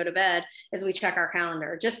before we go to bed is we check our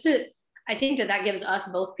calendar I think that gives us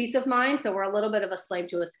both peace of mind. So we're a little bit of a slave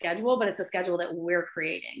to a schedule, but it's a schedule that we're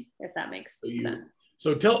creating, if that makes sense.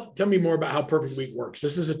 So tell me more about how Perfect Week works.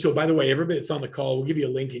 This is a tool, by the way, everybody that's on the call, we'll give you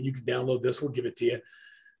a link and you can download this. We'll give it to you.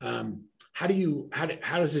 How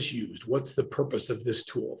does this used? What's the purpose of this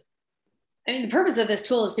tool? I mean, the purpose of this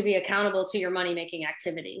tool is to be accountable to your money-making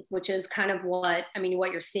activities, which is kind of what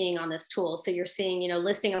you're seeing on this tool. So you're seeing,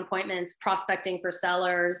 listing appointments, prospecting for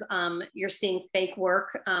sellers. You're seeing fake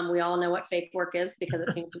work. We all know what fake work is because it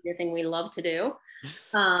seems to be a thing we love to do.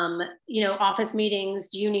 Office meetings.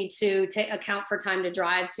 Do you need to account for time to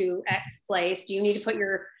drive to X place? Do you need to put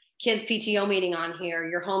your kids' PTO meeting on here?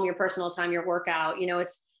 Your home, your personal time, your workout.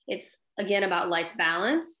 It's again about life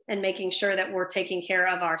balance and making sure that we're taking care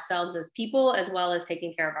of ourselves as people as well as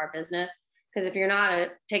taking care of our business. Because if you're not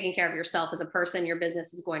taking care of yourself as a person, your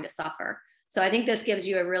business is going to suffer. So I think this gives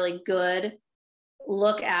you a really good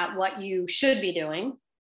look at what you should be doing.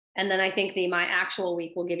 And then I think my actual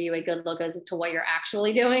week will give you a good look as to what you're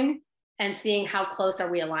actually doing and seeing how close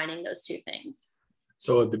are we aligning those two things.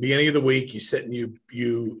 So at the beginning of the week, you sit and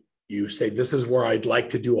you say, this is where I'd like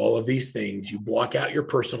to do all of these things. You block out your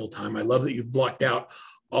personal time. I love that you've blocked out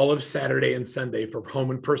all of Saturday and Sunday for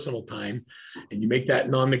home and personal time, and you make that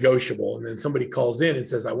non-negotiable, and then somebody calls in and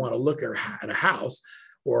says, I want to look at a house,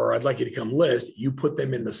 or I'd like you to come list, you put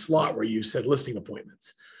them in the slot where you said listing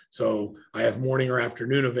appointments. So I have morning or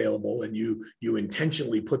afternoon available, and you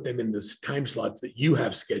intentionally put them in this time slot that you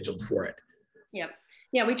have scheduled for it. Yeah.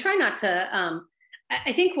 Yeah. We try not to,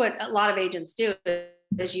 I think what a lot of agents do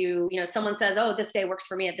is someone says, oh, this day works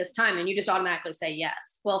for me at this time, and you just automatically say yes.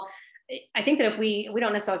 Well, I think that if we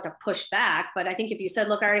don't necessarily have to push back, but I think if you said,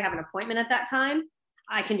 look, I already have an appointment at that time,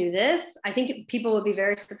 I can do this. I think people would be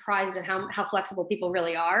very surprised at how flexible people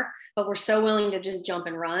really are, but we're so willing to just jump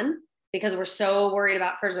and run because we're so worried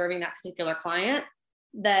about preserving that particular client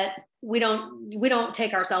that we don't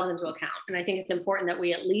take ourselves into account. And I think it's important that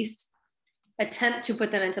we at least attempt to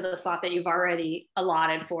put them into the slot that you've already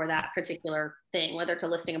allotted for that particular thing, whether it's a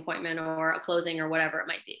listing appointment or a closing or whatever it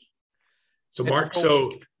might be. So Mark,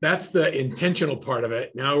 so that's the intentional part of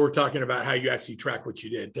it. Now we're talking about how you actually track what you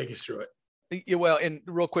did. Take us through it. Yeah, well, and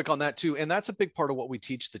real quick on that too. And that's a big part of what we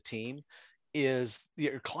teach the team is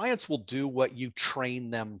your clients will do what you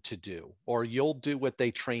train them to do, or you'll do what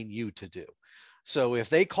they train you to do. So if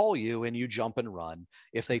they call you and you jump and run,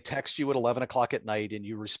 if they text you at 11 o'clock at night and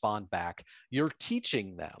you respond back, you're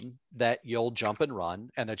teaching them that you'll jump and run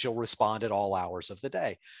and that you'll respond at all hours of the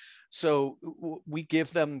day. So we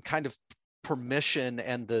give them kind of permission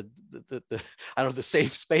and the I don't know, the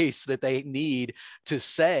safe space that they need to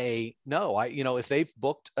say no. If they've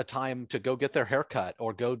booked a time to go get their haircut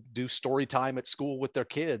or go do story time at school with their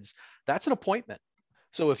kids, that's an appointment.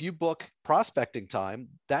 So if you book prospecting time,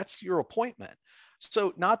 that's your appointment.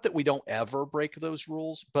 So not that we don't ever break those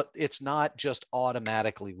rules, but it's not just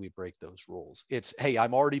automatically we break those rules. It's, hey,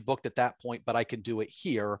 I'm already booked at that point, but I can do it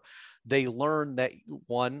here. They learn that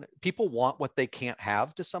people want what they can't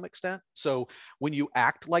have to some extent. So when you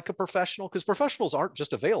act like a professional, because professionals aren't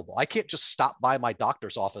just available. I can't just stop by my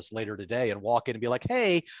doctor's office later today and walk in and be like,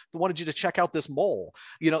 hey, I wanted you to check out this mole.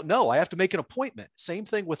 No, I have to make an appointment. Same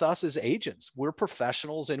thing with us as agents. We're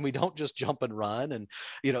professionals and we don't just jump and run. And,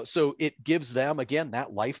 so it gives them, again,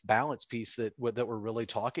 that life balance piece that we're really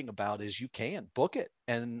talking about is you can book it.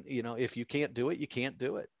 And, if you can't do it, you can't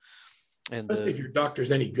do it. And especially if your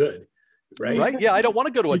doctor's any good, right? Right. Yeah. I don't want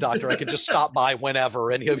to go to a doctor. I can just stop by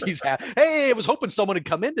whenever. And he's hey, I was hoping someone would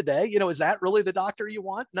come in today. Is that really the doctor you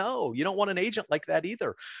want? No, you don't want an agent like that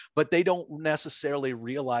either. But they don't necessarily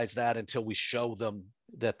realize that until we show them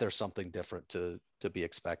that there's something different to be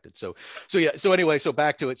expected. So anyway, so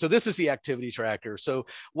back to it. So this is the activity tracker. So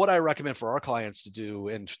what I recommend for our clients to do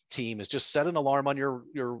and team is just set an alarm on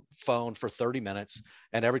your phone for 30 minutes.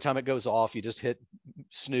 And every time it goes off, you just hit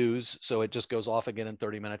snooze. So it just goes off again in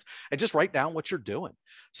 30 minutes and just write down what you're doing.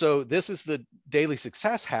 So this is the daily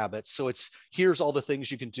success habits. So here's all the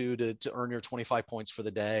things you can do to earn your 25 points for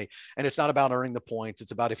the day. And it's not about earning the points.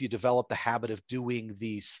 It's about if you develop the habit of doing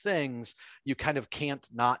these things, you kind of can't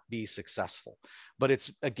not be successful. But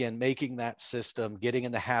it's, again, making that system, getting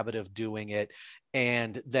in the habit of doing it,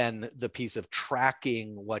 and then the piece of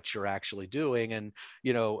tracking what you're actually doing. And,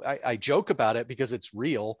 I joke about it because it's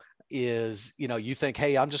real is, you think,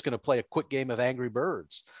 hey, I'm just going to play a quick game of Angry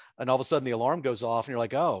Birds. And all of a sudden the alarm goes off and you're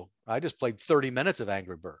like, oh, I just played 30 minutes of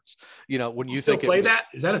Angry Birds. When you think play that,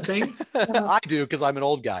 is that a thing? I do, because I'm an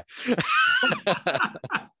old guy.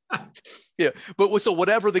 Yeah. But so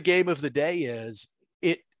whatever the game of the day is,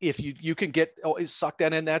 if you can get sucked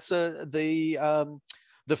in, and that's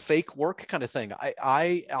the fake work kind of thing.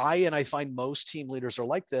 I find most team leaders are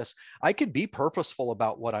like this. I can be purposeful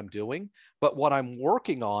about what I'm doing, but what I'm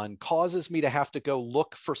working on causes me to have to go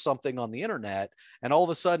look for something on the internet. And all of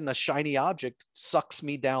a sudden a shiny object sucks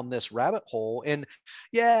me down this rabbit hole. And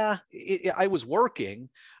yeah, I was working,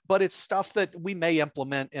 but it's stuff that we may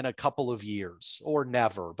implement in a couple of years or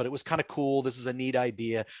never, but it was kind of cool. This is a neat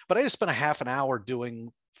idea, but I just spent a half an hour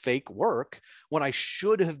doing fake work when I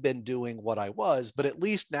should have been doing what I was. But at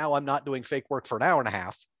least now I'm not doing fake work for an hour and a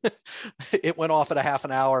half. It went off at a half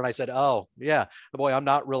an hour and I said, oh yeah, boy,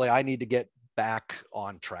 I need to get back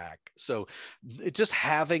on track. So just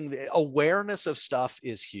having the awareness of stuff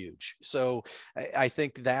is huge. So I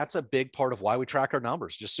think that's a big part of why we track our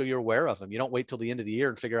numbers, just so you're aware of them. You don't wait till the end of the year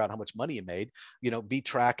and figure out how much money you made. Be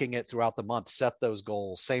tracking it throughout the month, set those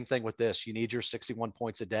goals. Same thing with this. You need your 61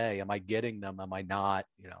 points a day. Am I getting them? Am I not?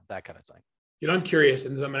 That kind of thing. I'm curious,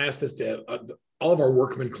 and I'm going to ask this to all of our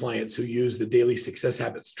workman clients who use the daily success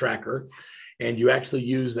habits tracker, and you actually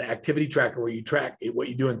use the activity tracker where you track what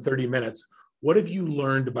you do in 30 minutes. What have you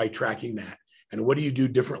learned by tracking that? And what do you do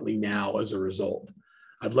differently now as a result?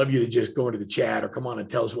 I'd love you to just go into the chat or come on and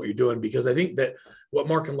tell us what you're doing, because I think that what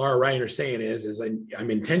Mark and Laura Ryan are saying is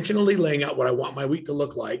I'm intentionally laying out what I want my week to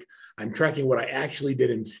look like. I'm tracking what I actually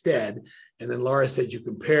did instead. And then Laura said you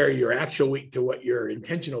compare your actual week to what your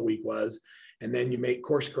intentional week was, and then you make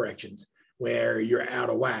course corrections where you're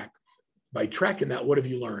out of whack. By tracking that, what have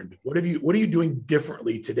you learned? What are you doing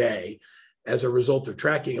differently today as a result of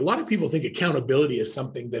tracking? A lot of people think accountability is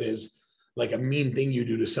something that is like a mean thing you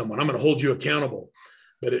do to someone. I'm going to hold you accountable.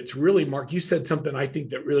 But it's really, Mark, you said something I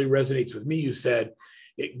think that really resonates with me. You said,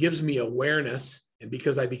 it gives me awareness. And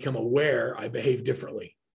because I become aware, I behave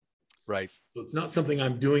differently. Right. So it's not something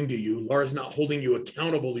I'm doing to you. Laura's not holding you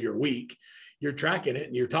accountable to your week. You're tracking it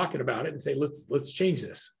and you're talking about it and say, let's change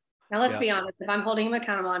this. Now, let's be honest. If I'm holding him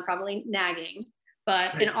accountable, I'm probably nagging.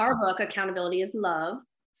 But in our book, accountability is love.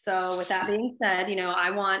 So with that being said,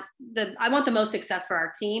 I want the most success for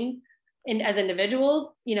our team and as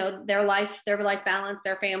individual, their life balance,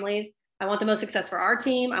 their families. I want the most success for our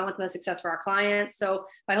team. I want the most success for our clients. So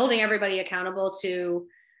by holding everybody accountable to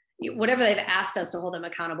whatever they've asked us to hold them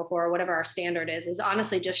accountable for, or whatever our standard is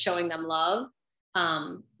honestly just showing them love,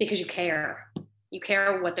 because you care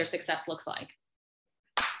what their success looks like.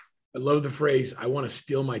 I love the phrase, I want to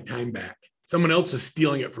steal my time back. Someone else is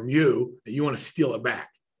stealing it from you and you want to steal it back.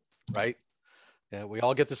 Right. Yeah, we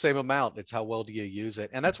all get the same amount. It's how well do you use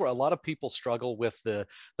it? And that's where a lot of people struggle with the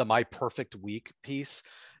my perfect week piece.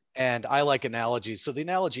 And I like analogies. So the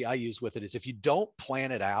analogy I use with it is, if you don't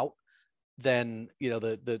plan it out, then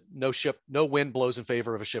the no wind blows in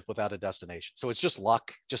favor of a ship without a destination. So it's just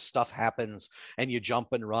luck, just stuff happens and you jump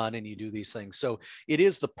and run and you do these things. So it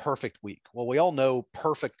is the perfect week. Well, we all know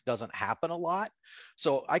perfect doesn't happen a lot.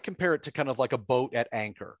 So I compare it to kind of like a boat at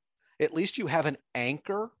anchor. At least you have an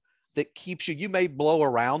anchor that keeps you may blow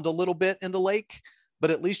around a little bit in the lake, but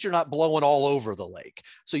at least you're not blowing all over the lake.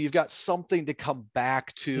 So you've got something to come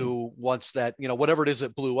back to once that, whatever it is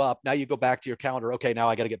that blew up, now you go back to your calendar. Okay, now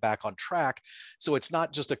I got to get back on track. So it's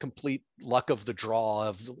not just a complete luck of the draw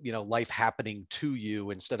of, life happening to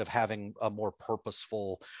you instead of having a more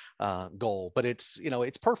purposeful goal. But it's,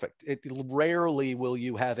 it's perfect. Rarely will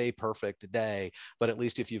you have a perfect day, but at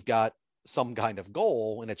least if you've got some kind of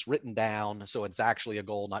goal and it's written down, so it's actually a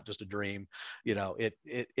goal, not just a dream,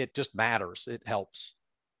 it just matters. It helps.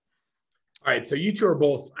 All right. So you two are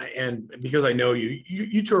both, and because I know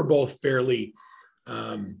you two are both fairly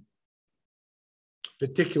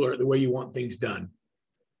particular the way you want things done.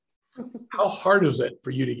 How hard is it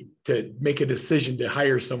for you to make a decision to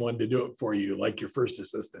hire someone to do it for you, like your first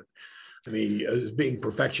assistant? I mean, as being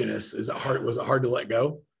perfectionists, was it hard to let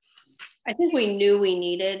go? I think we knew we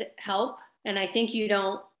needed help. And I think you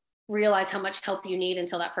don't realize how much help you need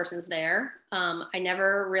until that person's there. I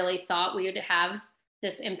never really thought we would have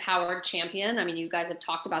this empowered champion. I mean, you guys have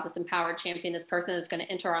talked about this empowered champion, this person that's going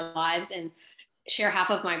to enter our lives and share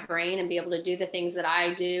half of my brain and be able to do the things that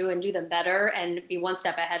I do and do them better and be one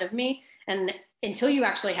step ahead of me. And until you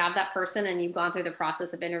actually have that person and you've gone through the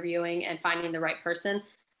process of interviewing and finding the right person,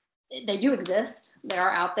 they do exist. They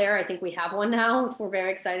are out there. I think we have one now, which we're very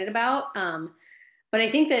excited about. But I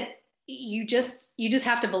think that you just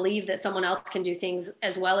have to believe that someone else can do things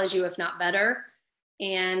as well as you, if not better.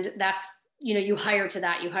 And that's, you hire to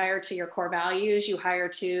that. You hire to your core values. You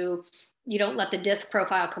don't let the DISC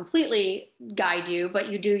profile completely guide you, but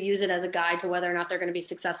you do use it as a guide to whether or not they're going to be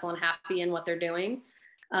successful and happy in what they're doing.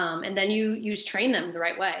 And then you train them the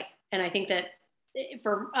right way. And I think that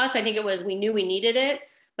for us, I think it was, we knew we needed it.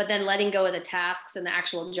 But then letting go of the tasks and the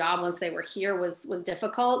actual job once they were here was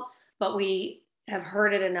difficult. But we have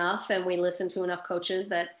heard it enough and we listen to enough coaches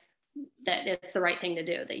that it's the right thing to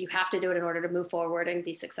do, that you have to do it in order to move forward and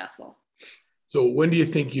be successful. So when do you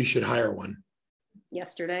think you should hire one?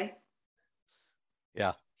 Yesterday.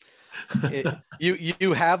 Yeah.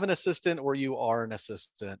 You have an assistant or you are an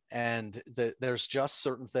assistant, and there's just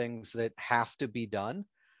certain things that have to be done,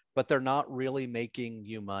 but they're not really making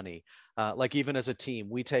you money. Like even as a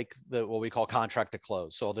team, we take what we call contract to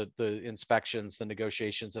close. So the inspections, the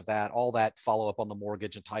negotiations of that, all that follow up on the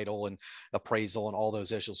mortgage and title and appraisal and all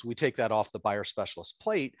those issues. We take that off the buyer specialist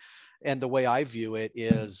plate. And the way I view it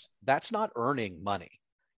is that's not earning money.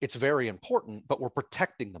 It's very important, but we're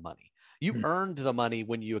protecting the money. You earned the money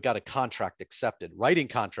when you got a contract accepted. Writing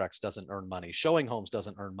contracts doesn't earn money. Showing homes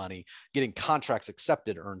doesn't earn money. Getting contracts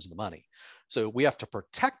accepted earns the money. So we have to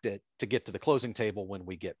protect it to get to the closing table when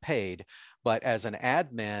we get paid. But as an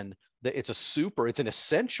admin, it's an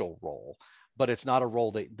essential role, but it's not a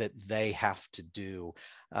role that they have to do.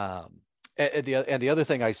 And the other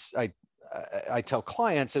thing I tell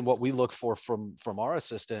clients, and what we look for from our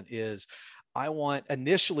assistant, is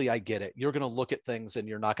initially, I get it. You're going to look at things and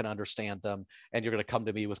you're not going to understand them. And you're going to come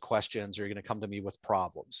to me with questions, or you're going to come to me with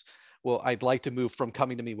problems. Well, I'd like to move from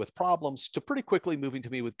coming to me with problems to pretty quickly moving to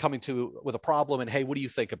me with with a problem. And hey, what do you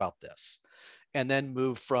think about this? And then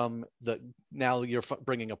move from now you're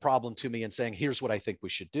bringing a problem to me and saying, here's what I think we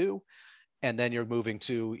should do. And then you're moving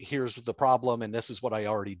to, here's the problem, and this is what I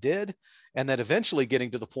already did. And then eventually getting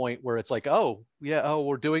to the point where it's like, oh yeah, oh,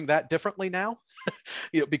 we're doing that differently now.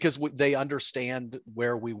 Because they understand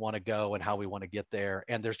where we want to go and how we want to get there.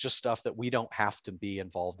 And there's just stuff that we don't have to be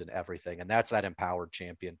involved in everything. And that's that empowered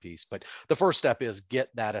champion piece. But the first step is get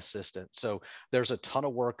that assistant. So there's a ton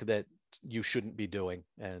of work that you shouldn't be doing,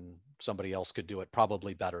 and somebody else could do it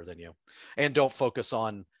probably better than you. And don't focus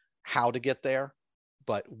on how to get there,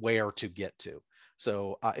 but where to get to.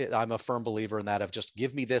 So I'm a firm believer in that, of just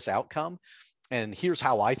give me this outcome and here's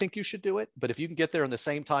how I think you should do it. But if you can get there in the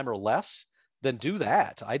same time or less, then do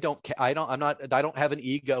that. I don't have an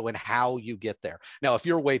ego in how you get there. Now, if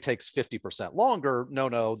your way takes 50% longer,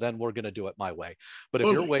 no, then we're going to do it my way. But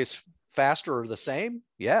if your way's faster or the same,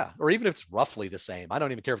 yeah, or even if it's roughly the same, I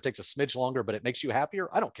don't even care if it takes a smidge longer, but it makes you happier.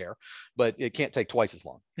 I don't care, but it can't take twice as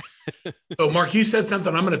long. So Mark, you said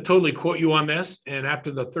something, I'm going to totally quote you on this. And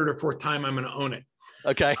after the third or fourth time, I'm going to own it.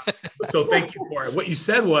 Okay. So thank you for it. What you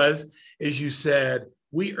said you said,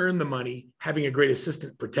 we earn the money, having a great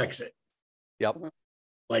assistant protects it. Yep.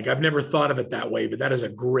 Like, I've never thought of it that way, but that is a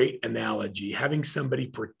great analogy. Having somebody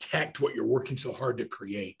protect what you're working so hard to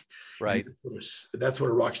create. Right. That's what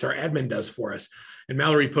a Rockstar admin does for us. And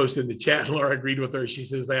Mallory posted in the chat, and Laura agreed with her. She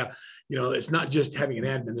says that, it's not just having an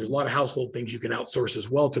admin. There's a lot of household things you can outsource as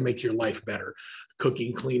well to make your life better.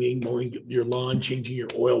 Cooking, cleaning, mowing your lawn, changing your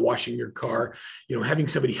oil, washing your car, having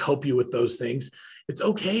somebody help you with those things. It's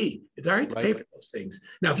okay. It's all right to pay for those things.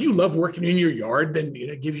 Now, if you love working in your yard, then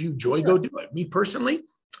it gives you joy, go do it. Me personally,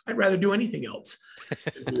 I'd rather do anything else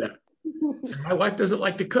than do that. And my wife doesn't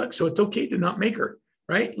like to cook, so it's okay to not make her,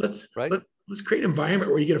 right? Let's create an environment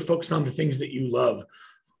where you get to focus on the things that you love.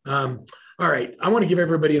 All right. I want to give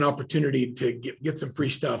everybody an opportunity to get some free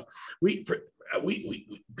stuff.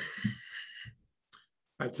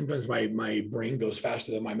 Sometimes my brain goes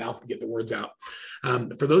faster than my mouth to get the words out.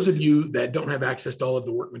 For those of you that don't have access to all of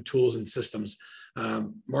the Workman tools and systems,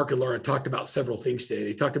 Mark and Laura talked about several things today.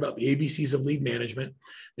 They talked about the ABCs of lead management.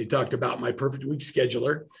 They talked about My Perfect Week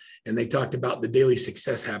Scheduler, and they talked about the Daily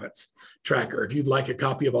Success Habits Tracker. If you'd like a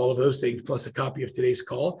copy of all of those things, plus a copy of today's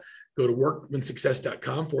call, go to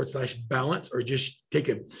workmansuccess.com/balance, or just go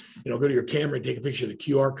to your camera and take a picture of the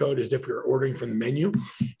QR code as if you're ordering from the menu,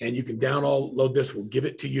 and you can download this. We'll give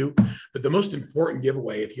it to you. But the most important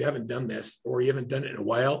giveaway, if you haven't done this or you haven't done it in a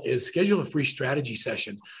while, is schedule a free strategy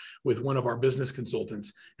session with one of our business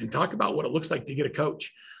consultants and talk about what it looks like to get a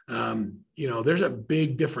coach. There's a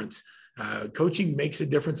big difference. Coaching makes a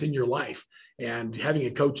difference in your life, and having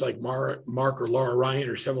a coach like Mark or Laura Ryan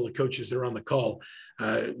or several of the coaches that are on the call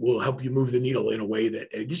will help you move the needle in a way that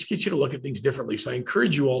it just gets you to look at things differently. So I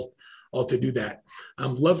encourage you all to do that.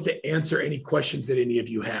 Love to answer any questions that any of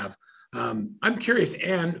you have. I'm curious,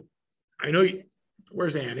 Ann, I know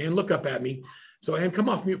where's Ann? Ann, look up at me. So Ann, come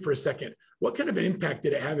off mute for a second. What kind of an impact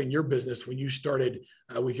did it have in your business when you started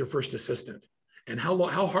with your first assistant? And how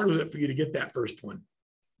hard was it for you to get that first one?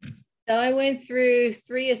 So I went through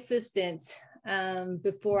 3 assistants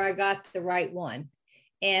before I got the right one.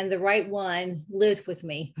 And the right one lived with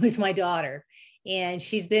me, with my daughter. And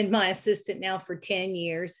she's been my assistant now for 10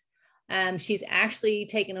 years. She's actually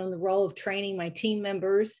taken on the role of training my team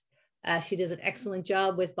members. She does an excellent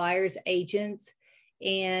job with buyers agents.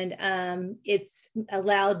 And it's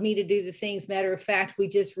allowed me to do the things. Matter of fact, we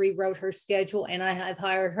just rewrote her schedule, and I have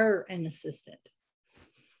hired her an assistant.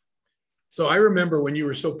 So I remember when you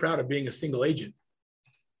were so proud of being a single agent.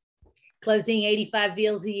 Closing 85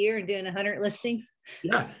 deals a year and doing 100 listings.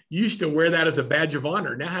 Yeah, you used to wear that as a badge of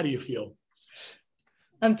honor. Now, how do you feel?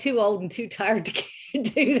 I'm too old and too tired to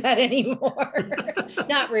do that anymore.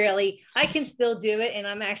 Not really. I can still do it. And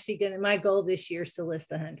I'm actually my goal this year is to list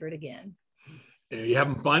 100 again. Are you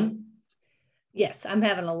having fun? Yes, I'm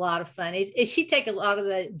having a lot of fun. She take a lot of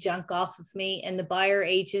the junk off of me, and the buyer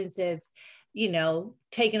agents have,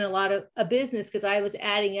 taken a lot of a business, because I was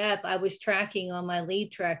adding up. I was tracking on my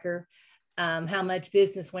lead tracker how much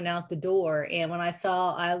business went out the door. And when I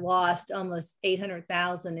saw I lost almost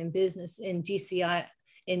 800,000 in business in GCI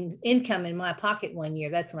in income in my pocket one year,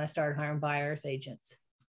 that's when I started hiring buyers agents.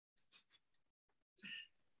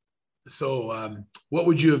 So what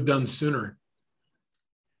would you have done sooner?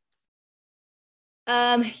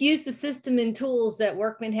 Use the system and tools that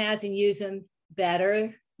Workman has and use them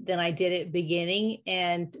better. than I did at the beginning.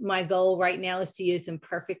 And my goal right now is to use them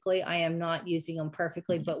perfectly. I am not using them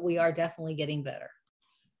perfectly, but we are definitely getting better.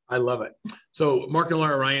 I love it. So Mark and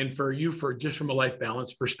Laura Ryan, for just from a life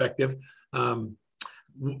balance perspective,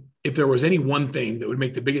 if there was any one thing that would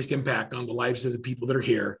make the biggest impact on the lives of the people that are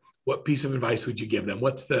here, what piece of advice would you give them?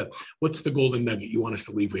 What's the golden nugget you want us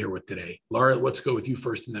to leave here with today? Laura, let's go with you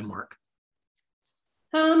first and then Mark.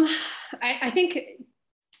 I think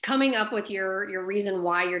coming up with your reason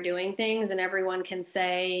why you're doing things, and everyone can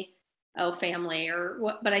say, oh, family or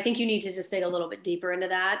what, but I think you need to just dig a little bit deeper into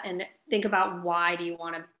that and think about why do you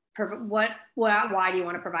want to why do you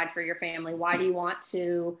want to provide for your family? Why do you want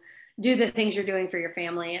to do the things you're doing for your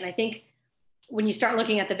family? And I think when you start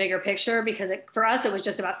looking at the bigger picture, because for us, it was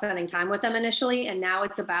just about spending time with them initially. And now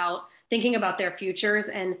it's about thinking about their futures.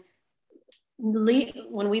 And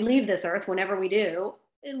when we leave this earth, whenever we do,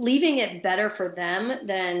 leaving it better for them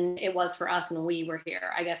than it was for us when we were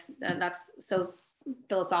here. I guess that's so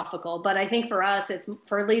philosophical, but I think for us, it's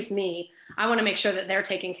for at least me, I want to make sure that they're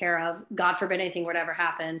taken care of. God forbid anything would ever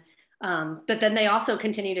happen. But then they also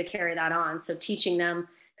continue to carry that on. So teaching them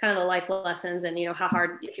kind of the life lessons and, how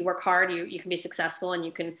hard, if you work hard, you can be successful and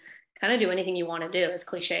you can kind of do anything you want to do, as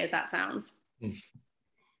cliche as that sounds.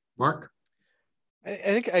 Mark? I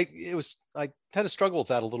think I had to struggle with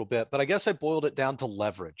that a little bit, but I guess I boiled it down to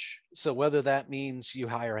leverage. So whether that means you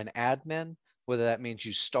hire an admin, whether that means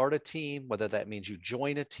you start a team, whether that means you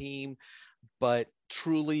join a team, but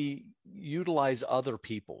truly utilize other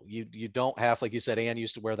people. You don't have, like you said, Ann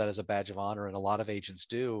used to wear that as a badge of honor, and a lot of agents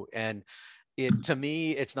do. And to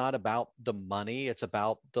me, it's not about the money, it's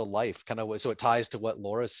about the life kind of. So it ties to what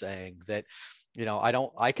Laura's saying, that,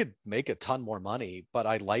 I could make a ton more money, but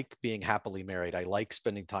I like being happily married. I like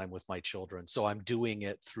spending time with my children. So I'm doing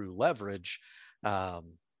it through leverage.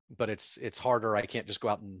 But it's harder. I can't just go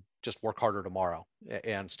out and just work harder tomorrow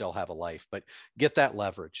and still have a life, but get that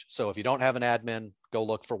leverage. So if you don't have an admin, go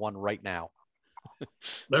look for one right now.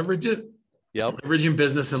 Leverage it. Yep. Leverage in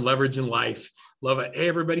business and leverage in life. Love it. Hey,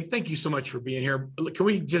 everybody. Thank you so much for being here. Can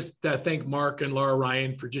we just thank Mark and Laura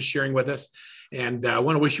Ryan for just sharing with us? And I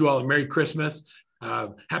want to wish you all a Merry Christmas.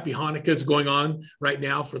 Happy Hanukkah is going on right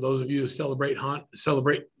now for those of you who celebrate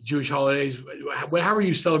Jewish holidays. However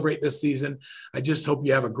you celebrate this season, I just hope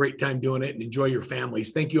you have a great time doing it and enjoy your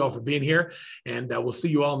families. Thank you all for being here, and we'll see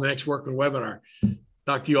you all in the next Workman webinar.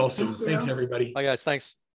 Talk to you all soon. Thanks, everybody. Bye, guys.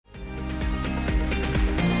 Thanks.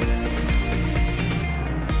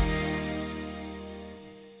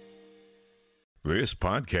 This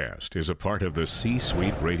podcast is a part of the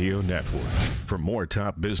C-Suite Radio Network. For more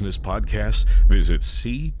top business podcasts, visit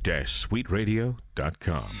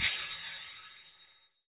c-suiteradio.com.